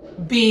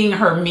being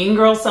her mean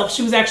girl self.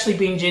 She was actually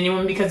being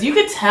genuine because you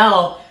could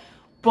tell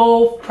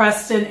both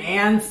Preston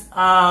and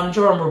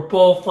Jordan were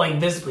both like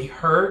visibly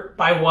hurt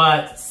by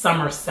what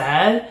Summer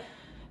said.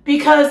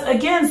 Because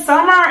again,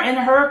 Summer and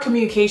her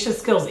communication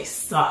skills, they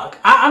suck.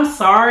 I'm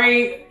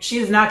sorry, she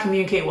does not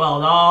communicate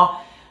well at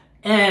all.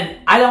 And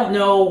I don't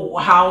know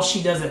how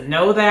she doesn't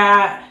know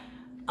that.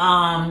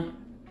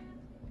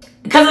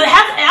 Because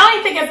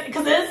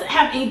it doesn't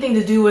have anything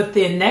to do with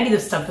the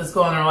negative stuff that's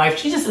going on in her life.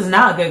 She just is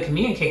not a good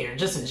communicator,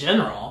 just in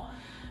general.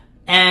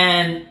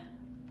 And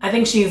I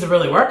think she needs to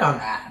really work on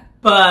that.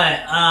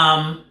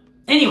 But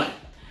anyway,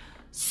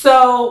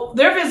 so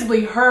they're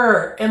visibly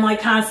hurt and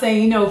like kind of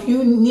saying, you know, if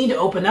you need to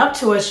open up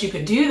to us, you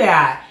could do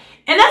that.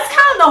 And that's kind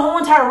of the whole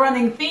entire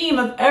running theme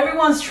of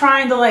everyone's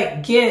trying to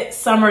like get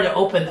Summer to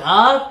open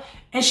up,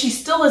 and she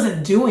still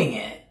isn't doing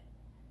it.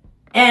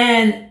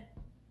 And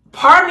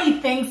part of me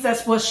thinks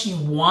that's what she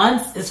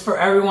wants, is for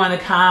everyone to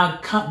kind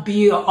of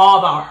be all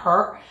about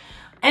her.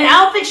 And I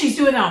don't think she's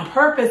doing it on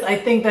purpose. I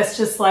think that's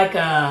just like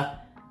a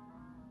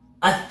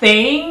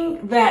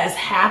thing that is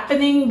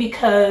happening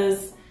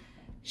because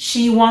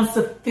she wants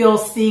to feel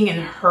seen and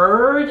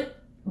heard,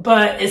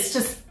 but it's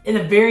just in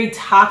a very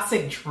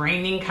toxic,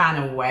 draining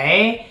kind of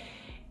way.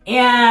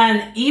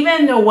 And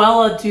even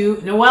Noelle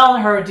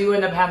and her do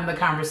end up having the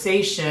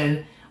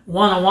conversation,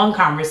 one-on-one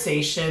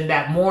conversation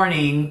that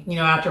morning, you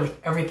know, after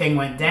everything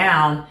went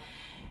down.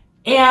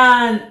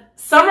 And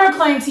Summer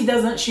claims she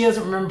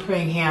doesn't remember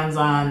putting hands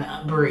on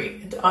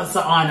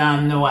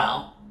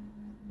Noelle.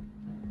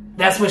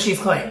 That's what she's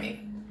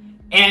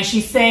claiming. And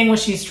she's saying when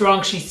she's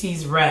drunk, she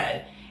sees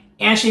red.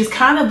 And she's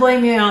kind of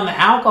blaming it on the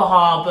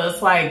alcohol, but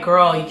it's like,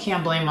 girl, you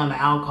can't blame on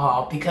the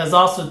alcohol, because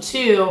also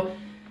too,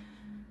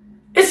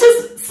 it's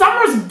just,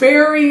 Summer's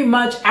very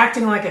much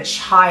acting like a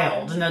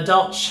child, an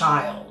adult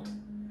child.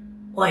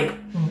 Like,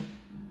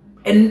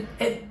 and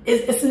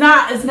it's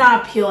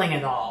not appealing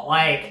at all.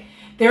 Like,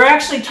 they were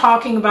actually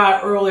talking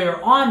about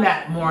earlier on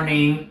that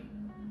morning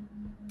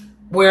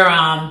where,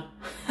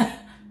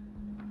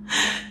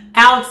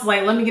 Alex is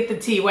like, let me get the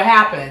tea. What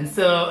happened?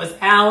 So it's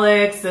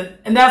Alex.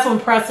 And that's when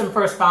Preston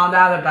first found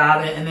out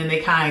about it. And then they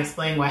kind of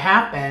explained what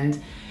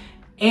happened.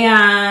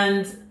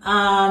 And,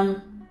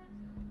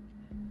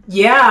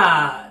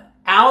 yeah,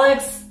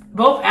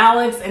 both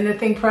Alex and I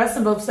think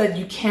Preston both said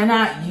you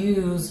cannot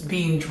use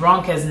being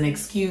drunk as an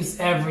excuse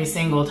every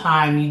single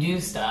time you do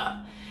stuff.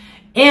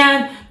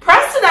 And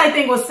Preston, I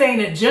think, was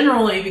saying it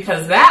generally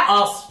because that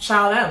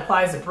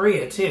applies to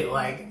Bria too.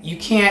 Like, you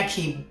can't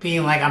keep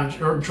being like, I'm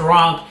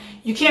drunk.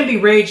 You can't be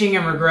raging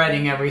and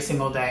regretting every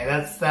single day.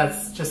 That's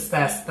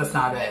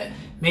not it.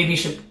 Maybe you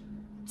should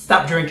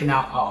stop drinking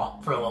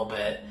alcohol for a little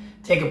bit.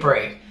 Take a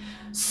break.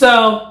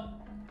 So,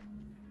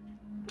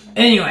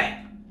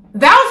 anyway,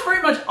 that was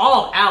pretty much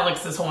all of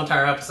Alex this whole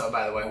entire episode,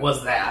 by the way,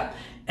 was that.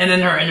 And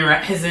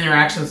then his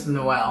interactions with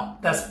Noelle.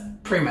 That's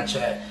pretty much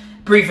it.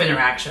 Brief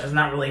interactions,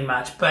 not really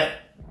much. But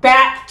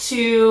back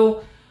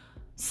to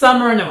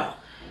Summer and Noelle.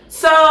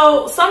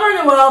 So, Summer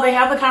and Noelle, they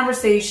have the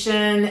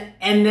conversation,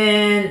 and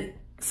then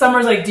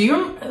Summer's like,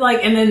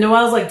 and then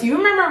Noelle's like, do you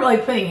remember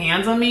like putting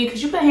hands on me?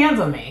 Because you put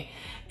hands on me.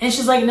 And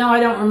she's like, no, I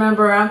don't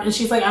remember. And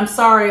she's like, I'm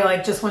sorry.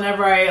 Like, just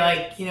whenever I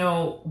like, you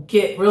know,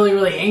 get really,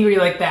 really angry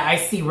like that, I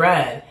see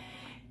red.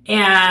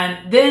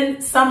 And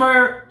then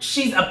Summer,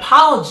 she's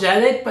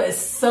apologetic, but it's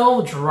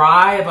so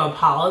dry of an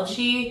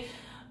apology.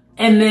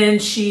 And then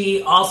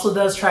she also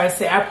does try to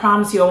say, I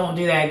promise you I won't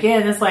do that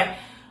again. And it's like,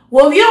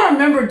 well, if you don't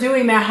remember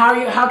doing that,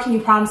 how can you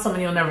promise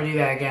someone you'll never do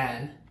that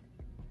again?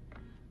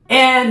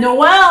 And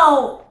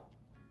Noelle,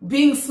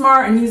 being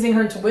smart and using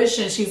her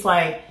intuition, she's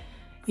like,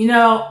 you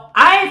know,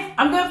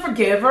 I'm going to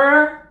forgive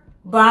her,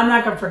 but I'm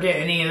not going to forget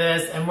any of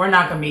this, and we're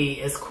not going to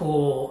be as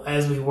cool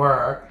as we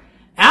were.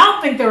 And I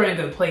don't think they're in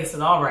a good place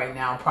at all right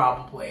now,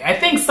 probably. I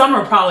think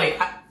Summer probably,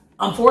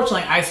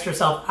 unfortunately, iced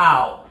herself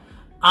out.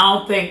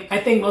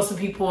 I think most of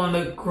the people in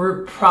the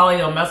group probably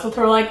don't mess with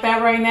her like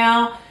that right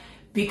now,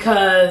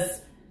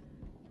 because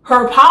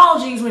her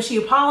apologies, when she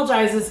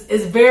apologizes,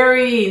 is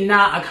very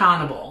not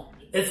accountable.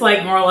 It's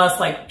like more or less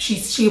like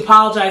she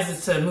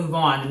apologizes to move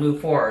on, to move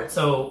forward.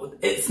 So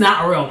it's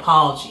not a real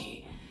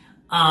apology.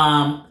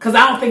 Cause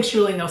I don't think she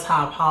really knows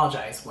how to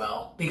apologize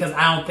well, because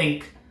I don't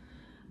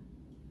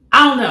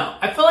know.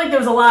 I feel like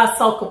there's a lot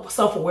of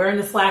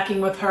self-awareness lacking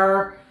with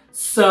her.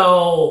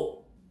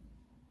 So,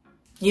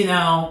 you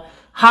know,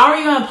 how are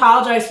you going to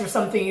apologize for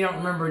something you don't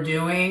remember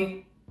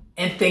doing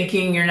and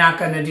thinking you're not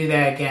going to do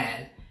that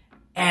again?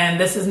 And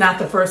this is not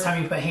the first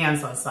time you put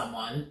hands on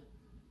someone.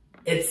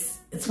 It's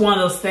one of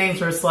those things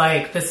where it's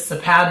like, this is a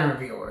pattern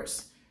of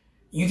yours.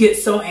 You get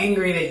so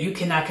angry that you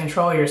cannot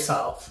control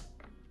yourself.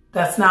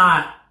 That's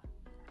not,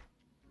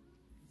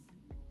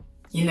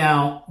 you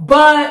know,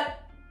 but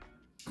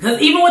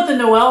because even with the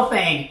Noelle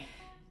thing,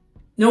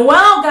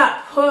 Noelle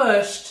got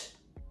pushed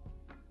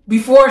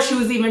before she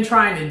was even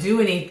trying to do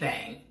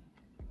anything.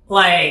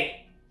 Like,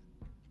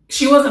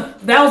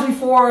 that was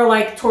before,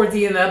 like, towards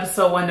the end of the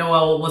episode when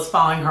Noelle was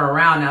following her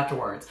around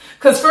afterwards.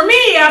 Because for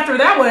me, after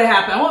that would have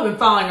happened, I would have been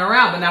following her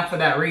around, but not for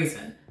that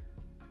reason.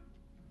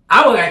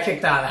 I would have got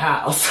kicked out of the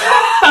house.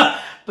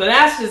 But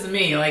that's just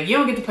me. Like, you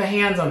don't get to put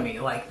hands on me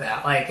like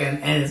that. Like,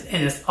 and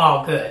it's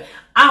all good.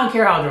 I don't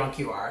care how drunk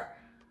you are.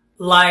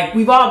 Like,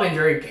 we've all been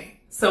drinking.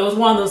 So it's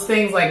one of those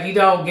things, like, you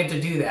don't get to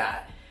do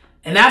that.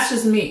 And that's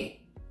just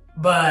me.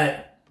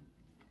 But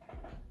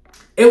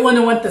it wouldn't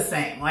have went the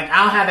same. Like,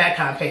 I don't have that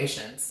kind of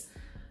patience.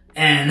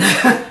 And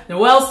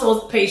Noelle's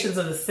still patience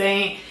are the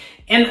same.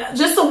 And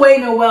just the way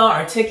Noelle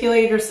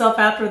articulated herself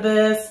after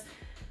this,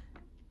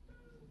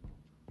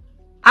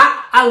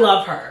 I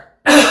love her.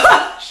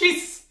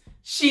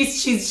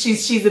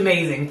 she's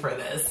amazing for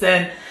this.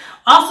 And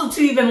Also,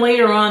 too, even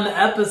later on in the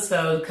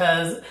episode,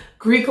 because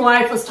Greek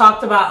life was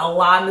talked about a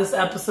lot in this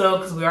episode,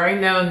 because we already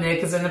know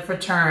Nick is in the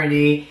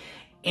fraternity,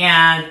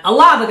 and a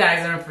lot of the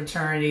guys are in a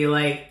fraternity,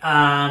 like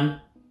Alex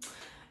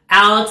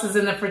is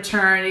in the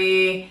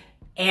fraternity,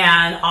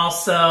 and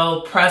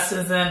also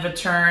Preston's in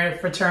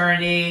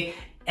fraternity,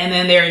 and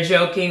then they're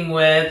joking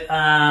with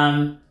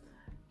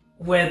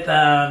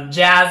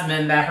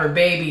Jasmine that her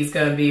baby's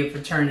going to be a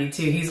fraternity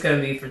too. He's going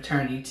to be a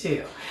fraternity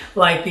too.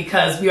 Like,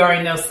 because we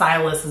already know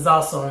Silas is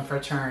also in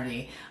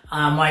fraternity.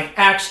 Like,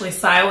 actually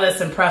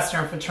Silas and Preston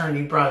are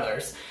fraternity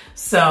brothers.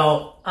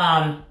 So,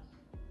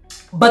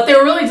 but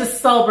they're really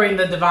just celebrating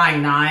the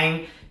Divine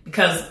Nine,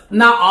 because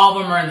not all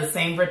of them are in the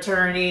same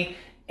fraternity.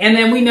 And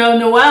then we know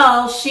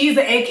Noelle, she's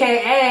an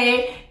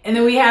AKA, and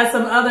then we had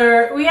some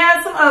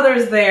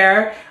others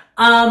there.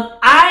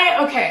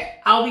 Okay,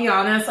 I'll be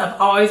honest,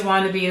 I've always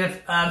wanted to be in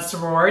a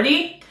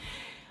sorority.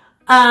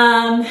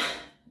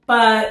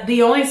 But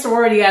the only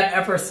sorority I've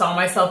ever saw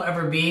myself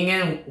ever being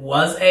in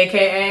was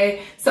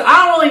AKA. So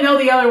I don't really know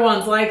the other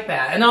ones like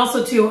that. And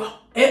also too,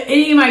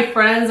 any of my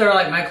friends or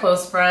like my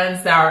close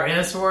friends that are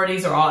in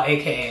sororities are all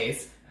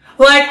AKAs.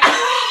 Like,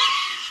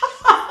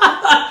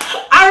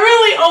 I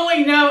really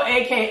only know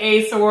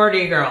AKA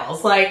sorority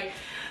girls. Like,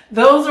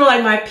 those are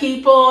like my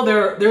people.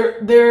 They're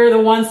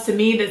the ones to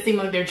me that seem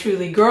like they're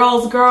truly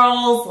girls.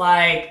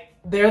 Like,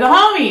 they're the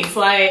homies.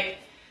 Like,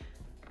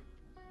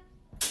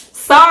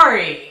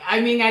 sorry.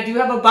 I mean, I do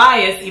have a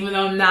bias, even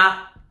though I'm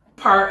not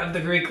part of the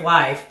Greek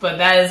life, but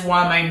that is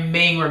one of my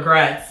main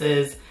regrets,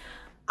 is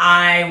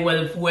I would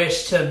have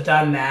wished to have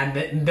done that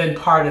and been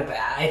part of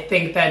that. I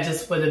think that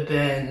just would have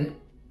been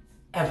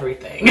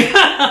everything.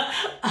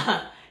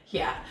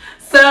 Yeah.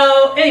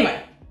 So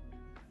anyway,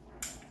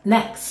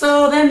 next.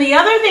 So then the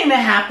other thing that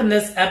happened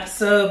this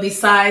episode,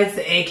 besides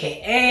the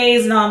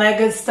AKAs and all that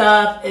good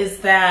stuff, is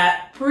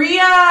that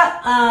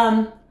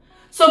Bria,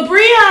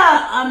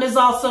 is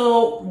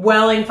also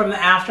welling from the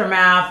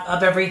aftermath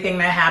of everything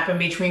that happened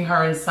between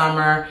her and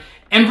Summer.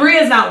 And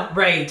Bria's not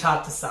ready to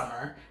talk to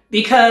Summer.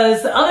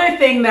 Because the other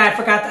thing that I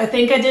forgot, I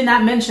think I did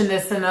not mention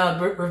this in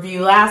a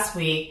review last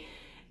week,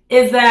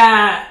 is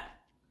that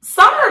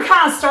Summer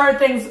kind of started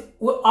things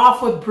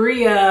off with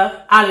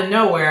Bria out of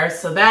nowhere.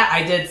 So that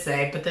I did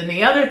say. But then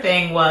the other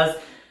thing was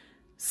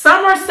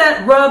Summer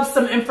rubbed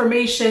some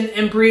information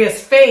in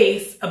Bria's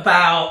face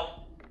about,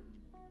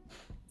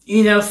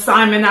 you know,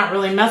 Simon not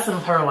really messing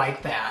with her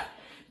like that.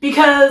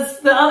 Because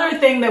the other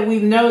thing that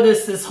we've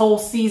noticed this whole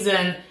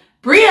season,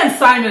 Bria and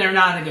Simon are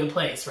not in a good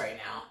place right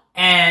now.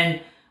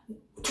 And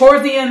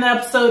towards the end of the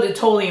episode, it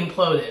totally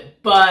imploded.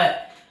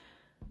 But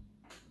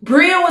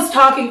Bria was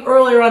talking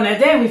earlier on that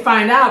day, and we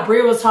find out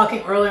Bria was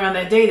talking earlier on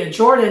that day to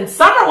Jordan.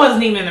 Summer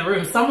wasn't even in the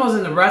room. Summer was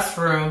in the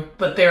restroom,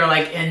 but they were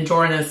like in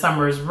Jordan and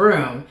Summer's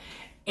room.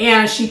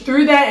 And she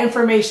threw that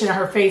information in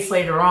her face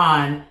later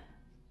on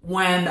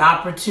when the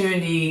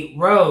opportunity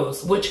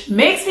rose, which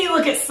makes me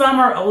look at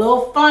Summer a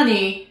little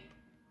funny,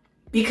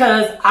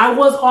 because I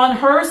was on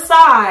her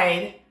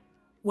side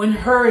when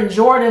her and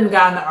Jordan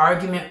got in the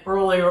argument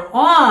earlier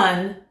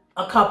on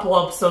a couple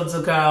episodes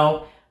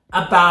ago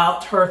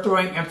about her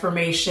throwing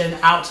information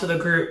out to the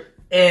group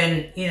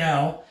and, you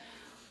know,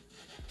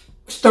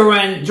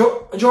 throwing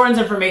Jordan's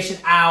information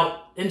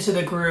out into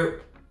the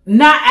group.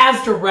 Not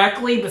as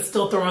directly, but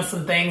still throwing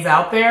some things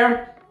out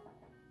there.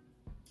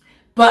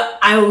 But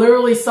I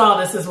literally saw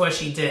this is what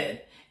she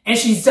did. And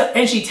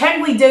she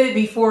technically did it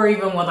before,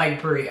 even with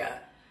like Bria.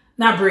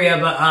 Not Bria,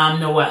 but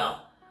Noelle.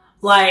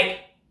 Like,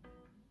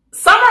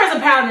 Summer has a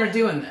pattern of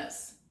doing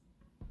this.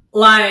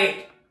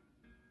 Like,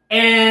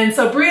 and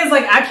so Bria's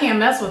like, I can't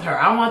mess with her.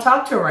 I don't want to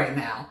talk to her right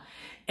now.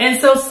 And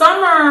so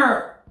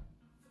Summer,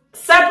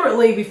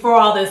 separately,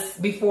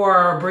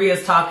 before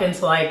Bria's talking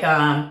to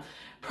like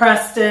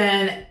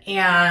Preston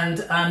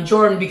and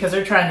Jordan, because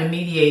they're trying to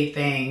mediate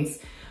things,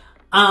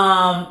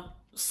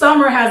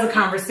 Summer has a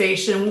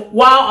conversation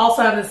while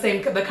also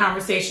having the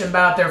conversation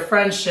about their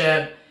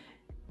friendship.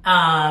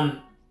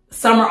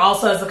 Summer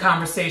also has a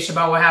conversation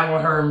about what happened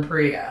with her and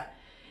Bria.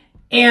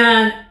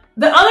 And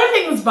the other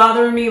thing that's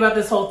bothering me about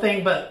this whole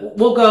thing, but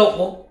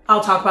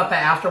I'll talk about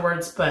that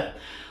afterwards, but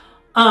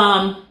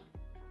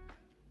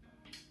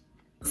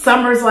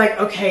Summer's like,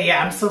 okay,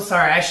 yeah, I'm so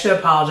sorry. I should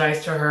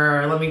apologize to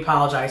her. Let me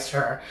apologize to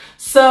her.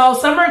 So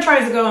Summer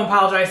tries to go and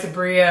apologize to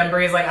Bria, and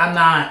Bria's like,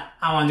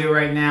 I want to do it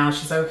right now.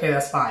 She's like, okay,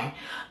 that's fine.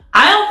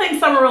 I don't think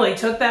Summer really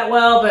took that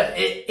well, but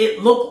it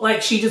looked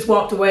like she just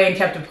walked away and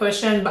kept it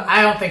pushing, but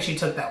I don't think she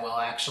took that well,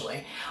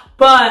 actually.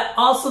 But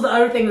also the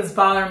other thing that's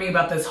bothering me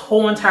about this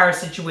whole entire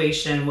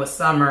situation with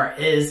Summer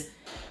is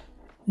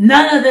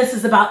none of this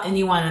is about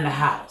anyone in the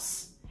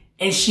house.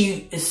 And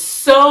she is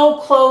so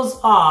closed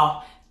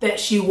off that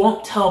she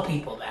won't tell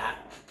people that.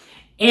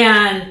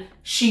 And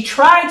she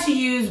tried to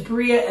use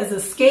Bria as a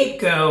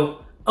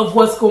scapegoat of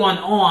what's going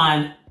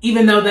on,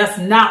 even though that's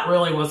not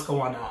really what's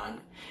going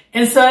on.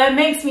 And so it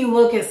makes me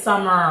look at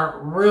Summer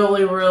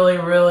really, really,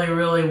 really,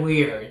 really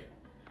weird.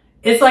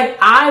 It's like,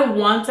 I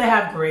want to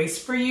have grace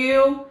for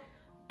you,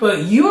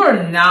 but you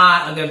are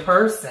not a good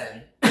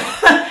person.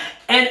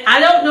 And I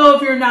don't know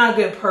if you're not a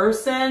good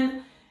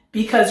person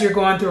because you're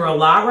going through a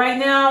lot right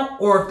now,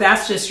 or if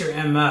that's just your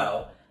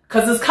MO.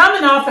 Because it's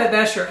coming off that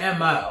that's your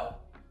MO.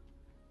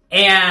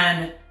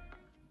 And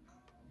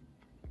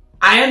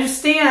I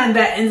understand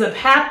that ends up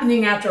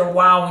happening after a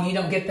while when you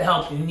don't get the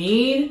help you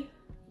need.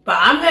 But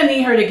I'm going to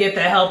need her to get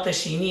the help that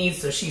she needs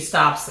so she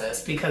stops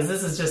this, because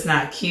this is just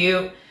not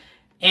cute.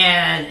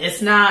 And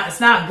it's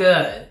not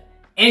good.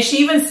 And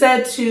she even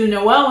said to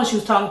Noelle, when she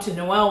was talking to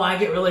Noelle, when I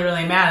get really,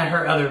 really mad, I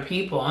hurt other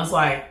people. I was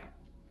like,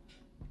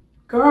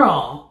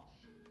 girl,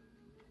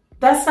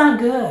 that's not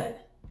good.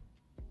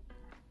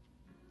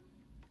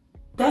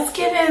 That's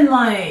giving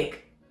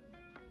like,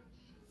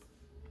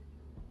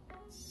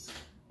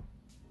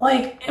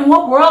 in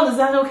what world is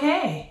that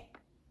okay?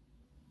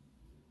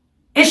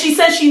 And she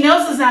said she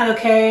knows it's not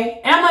okay.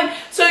 And I'm like,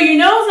 so you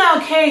know it's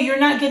not okay, you're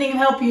not getting the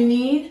help you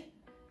need?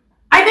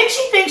 I think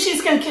she thinks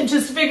she's going to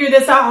just figure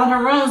this out on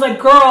her own. It's like,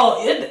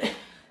 girl,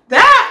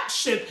 that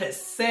ship has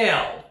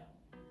sailed.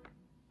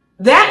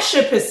 That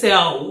ship has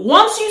sailed.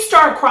 Once you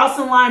start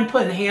crossing the line,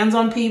 putting hands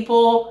on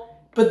people,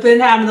 but then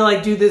having to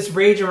like do this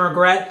rage and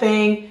regret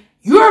thing,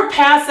 you're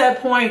past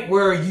that point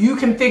where you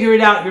can figure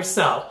it out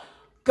yourself.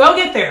 Go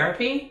get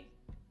therapy.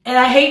 And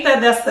I hate that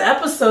that's the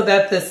episode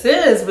that this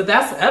is, but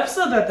that's the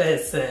episode that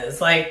this is.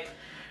 Like,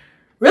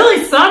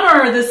 really,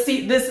 Summer, this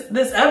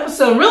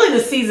episode, really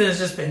the season has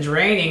just been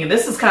draining. And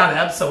this is kind of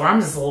the episode where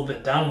I'm just a little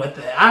bit done with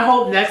it. I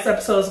hope next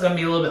episode is going to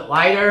be a little bit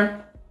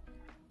lighter.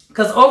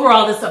 Because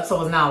overall, this episode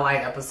was not a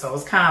light episode.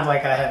 It's kind of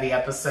like a heavy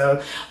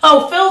episode.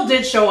 Oh, Phil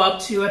did show up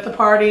too at the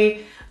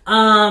party.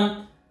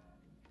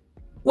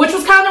 Which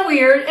was kind of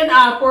weird and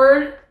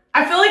awkward.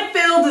 I feel like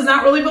Phil does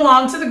not really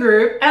belong to the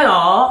group at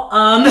all.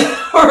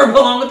 Or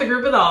belong with the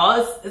group at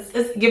all.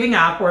 It's giving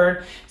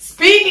awkward.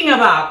 Speaking of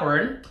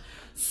awkward,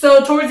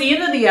 so towards the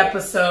end of the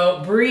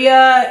episode,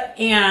 Bria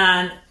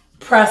and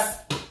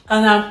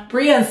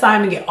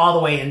Simon get all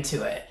the way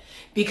into it.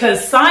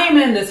 Because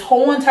Simon, this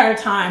whole entire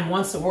time,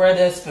 wants to wear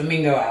this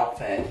Flamingo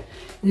outfit.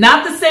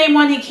 Not the same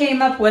one he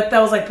came up with that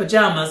was like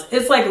pajamas.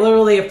 It's like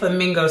literally a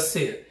Flamingo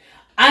suit.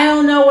 I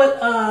don't know what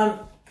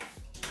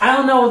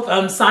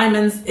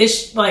Simon's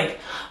ish, like,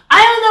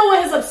 I don't know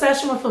what his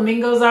obsession with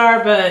flamingos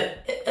are,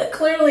 but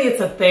clearly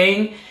it's a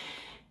thing.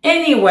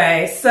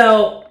 Anyway,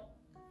 so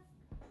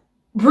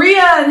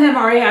Bria and him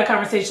already had a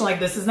conversation like,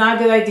 this is not a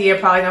good idea.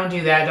 Probably don't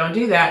do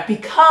that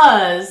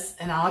because,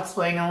 and I'll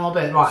explain in a little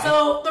bit why.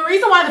 So the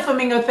reason why the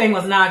flamingo thing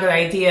was not a good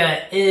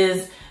idea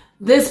is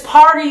this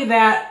party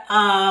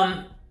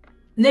that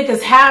Nick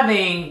is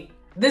having.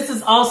 This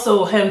is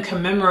also him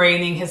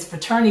commemorating his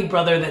fraternity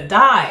brother that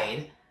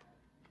died.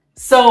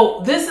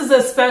 So this is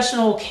a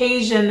special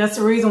occasion. That's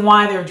the reason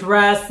why they're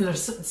dressed and they're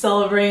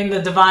celebrating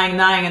the Divine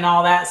Nine and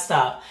all that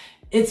stuff.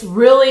 It's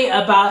really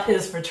about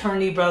his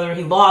fraternity brother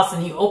he lost,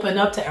 and he opened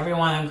up to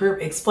everyone in the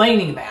group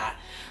explaining that.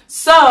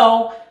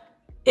 So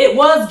it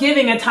was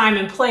giving a time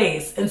and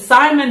place, and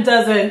Simon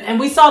doesn't, and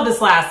we saw this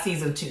last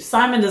season too.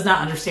 Simon does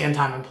not understand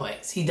time and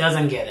place. He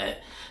doesn't get it.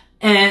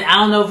 And I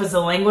don't know if it's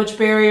a language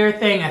barrier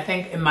thing. I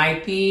think it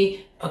might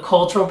be a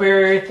cultural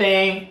barrier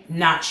thing.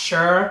 Not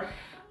sure.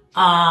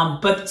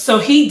 But so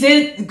he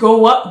did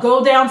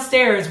go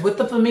downstairs with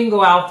the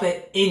flamingo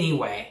outfit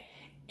anyway.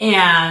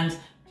 And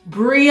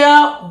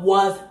Bria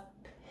was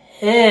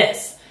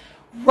pissed.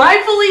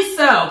 Rightfully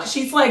so. Cause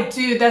she's like,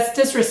 dude, that's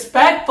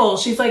disrespectful.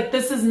 She's like,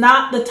 this is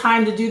not the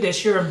time to do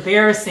this. You're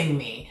embarrassing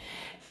me.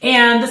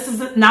 And this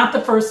is not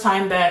the first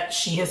time that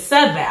she has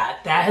said that.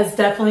 That has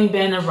definitely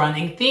been a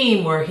running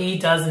theme where he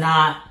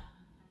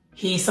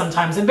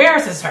sometimes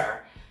embarrasses her.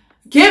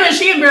 Given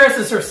she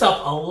embarrasses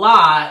herself a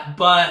lot,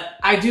 but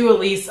I do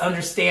at least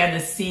understand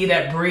and see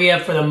that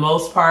Bria, for the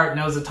most part,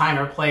 knows the time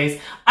or place.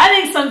 I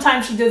think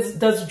sometimes she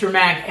does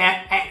dramatic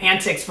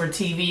antics for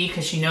TV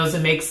because she knows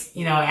it makes,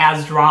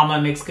 adds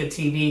drama, makes good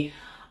TV.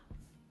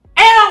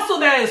 And also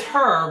that is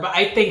her, but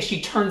I think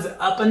she turns it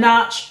up a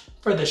notch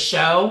for the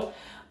show.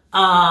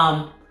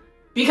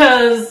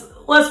 Because,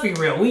 let's be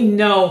real, we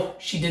know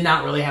she did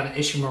not really have an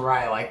issue with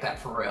Mariah like that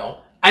for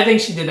real. I think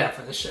she did that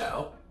for the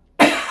show.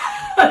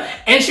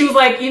 And she was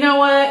like, you know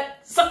what?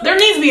 There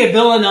needs to be a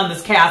villain on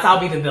this cast. I'll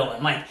be the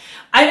villain. Like,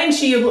 I think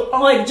she,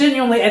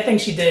 genuinely, I think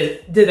she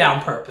did that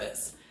on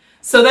purpose.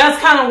 So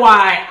that's kind of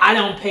why I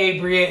don't pay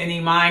Bria any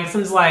mind. Because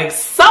I'm just like,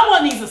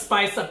 someone needs to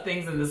spice up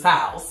things in this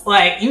house.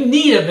 Like, you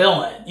need a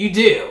villain. You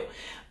do.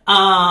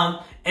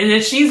 And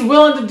if she's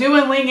willing to do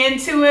and lean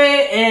into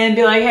it and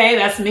be like, hey,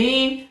 that's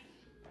me,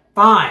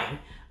 fine.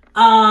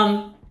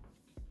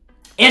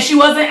 And she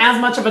wasn't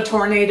as much of a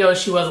tornado as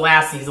she was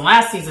last season.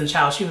 Last season,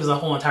 child, she was a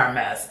whole entire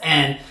mess.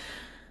 And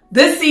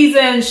this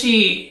season,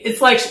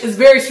 it's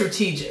very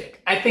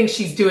strategic. I think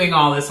she's doing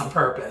all this on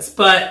purpose,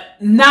 but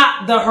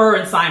not the her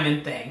and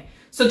Simon thing.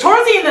 So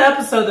towards the end of the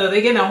episode, though,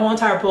 they get in a whole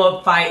entire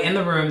blow-up fight in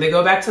the room. They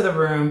go back to the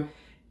room,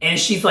 and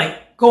she's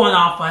like going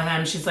off on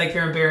him. She's like,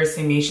 you're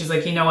embarrassing me. She's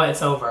like, you know what?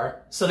 It's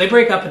over. So they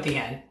break up at the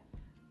end.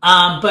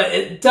 But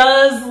it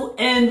does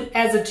end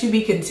as a to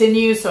be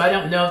continued, so I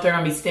don't know if they're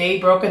going to stay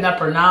broken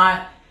up or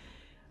not.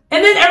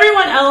 And then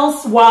everyone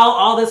else, while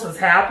all this was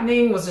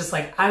happening, was just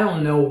like, I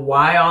don't know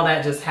why all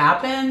that just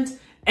happened.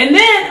 And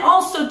then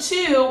also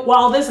too,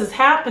 while this is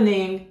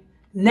happening,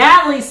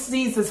 Natalie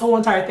sees this whole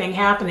entire thing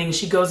happening.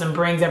 She goes and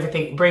brings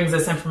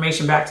this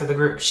information back to the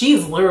group.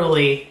 She's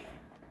literally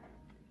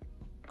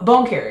a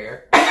bone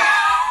carrier.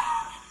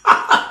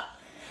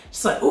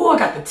 She's like, oh, I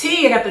got the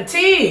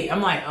tea.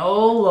 I'm like,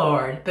 oh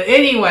Lord. But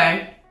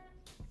anyway,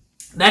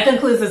 that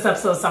concludes this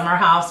episode of Summer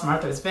House,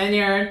 Martha's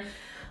Vineyard.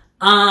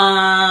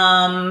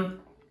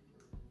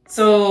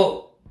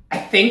 So I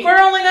think we're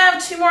only gonna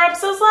have 2 more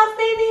episodes left,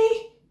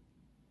 maybe?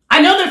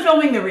 I know they're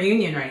filming the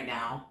reunion right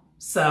now,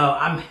 so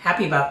I'm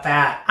happy about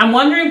that. I'm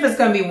wondering if it's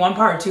gonna be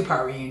 1-part or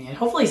 2-part reunion.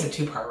 Hopefully it's a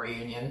 2-part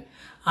reunion.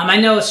 I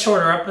know it's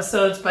shorter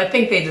episodes, but I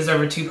think they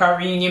deserve a 2-part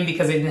reunion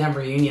because they didn't have a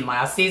reunion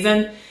last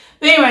season.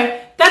 But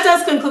anyway, that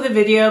does conclude the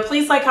video.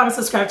 Please like, comment,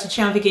 subscribe to the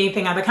channel if you get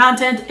anything out of the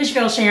content. It's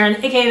your girl Sharon,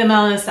 aka the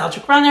Melon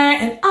Nostalgic Runner,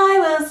 and I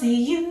will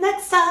see you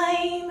next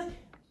time.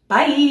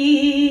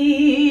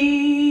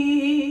 Bye.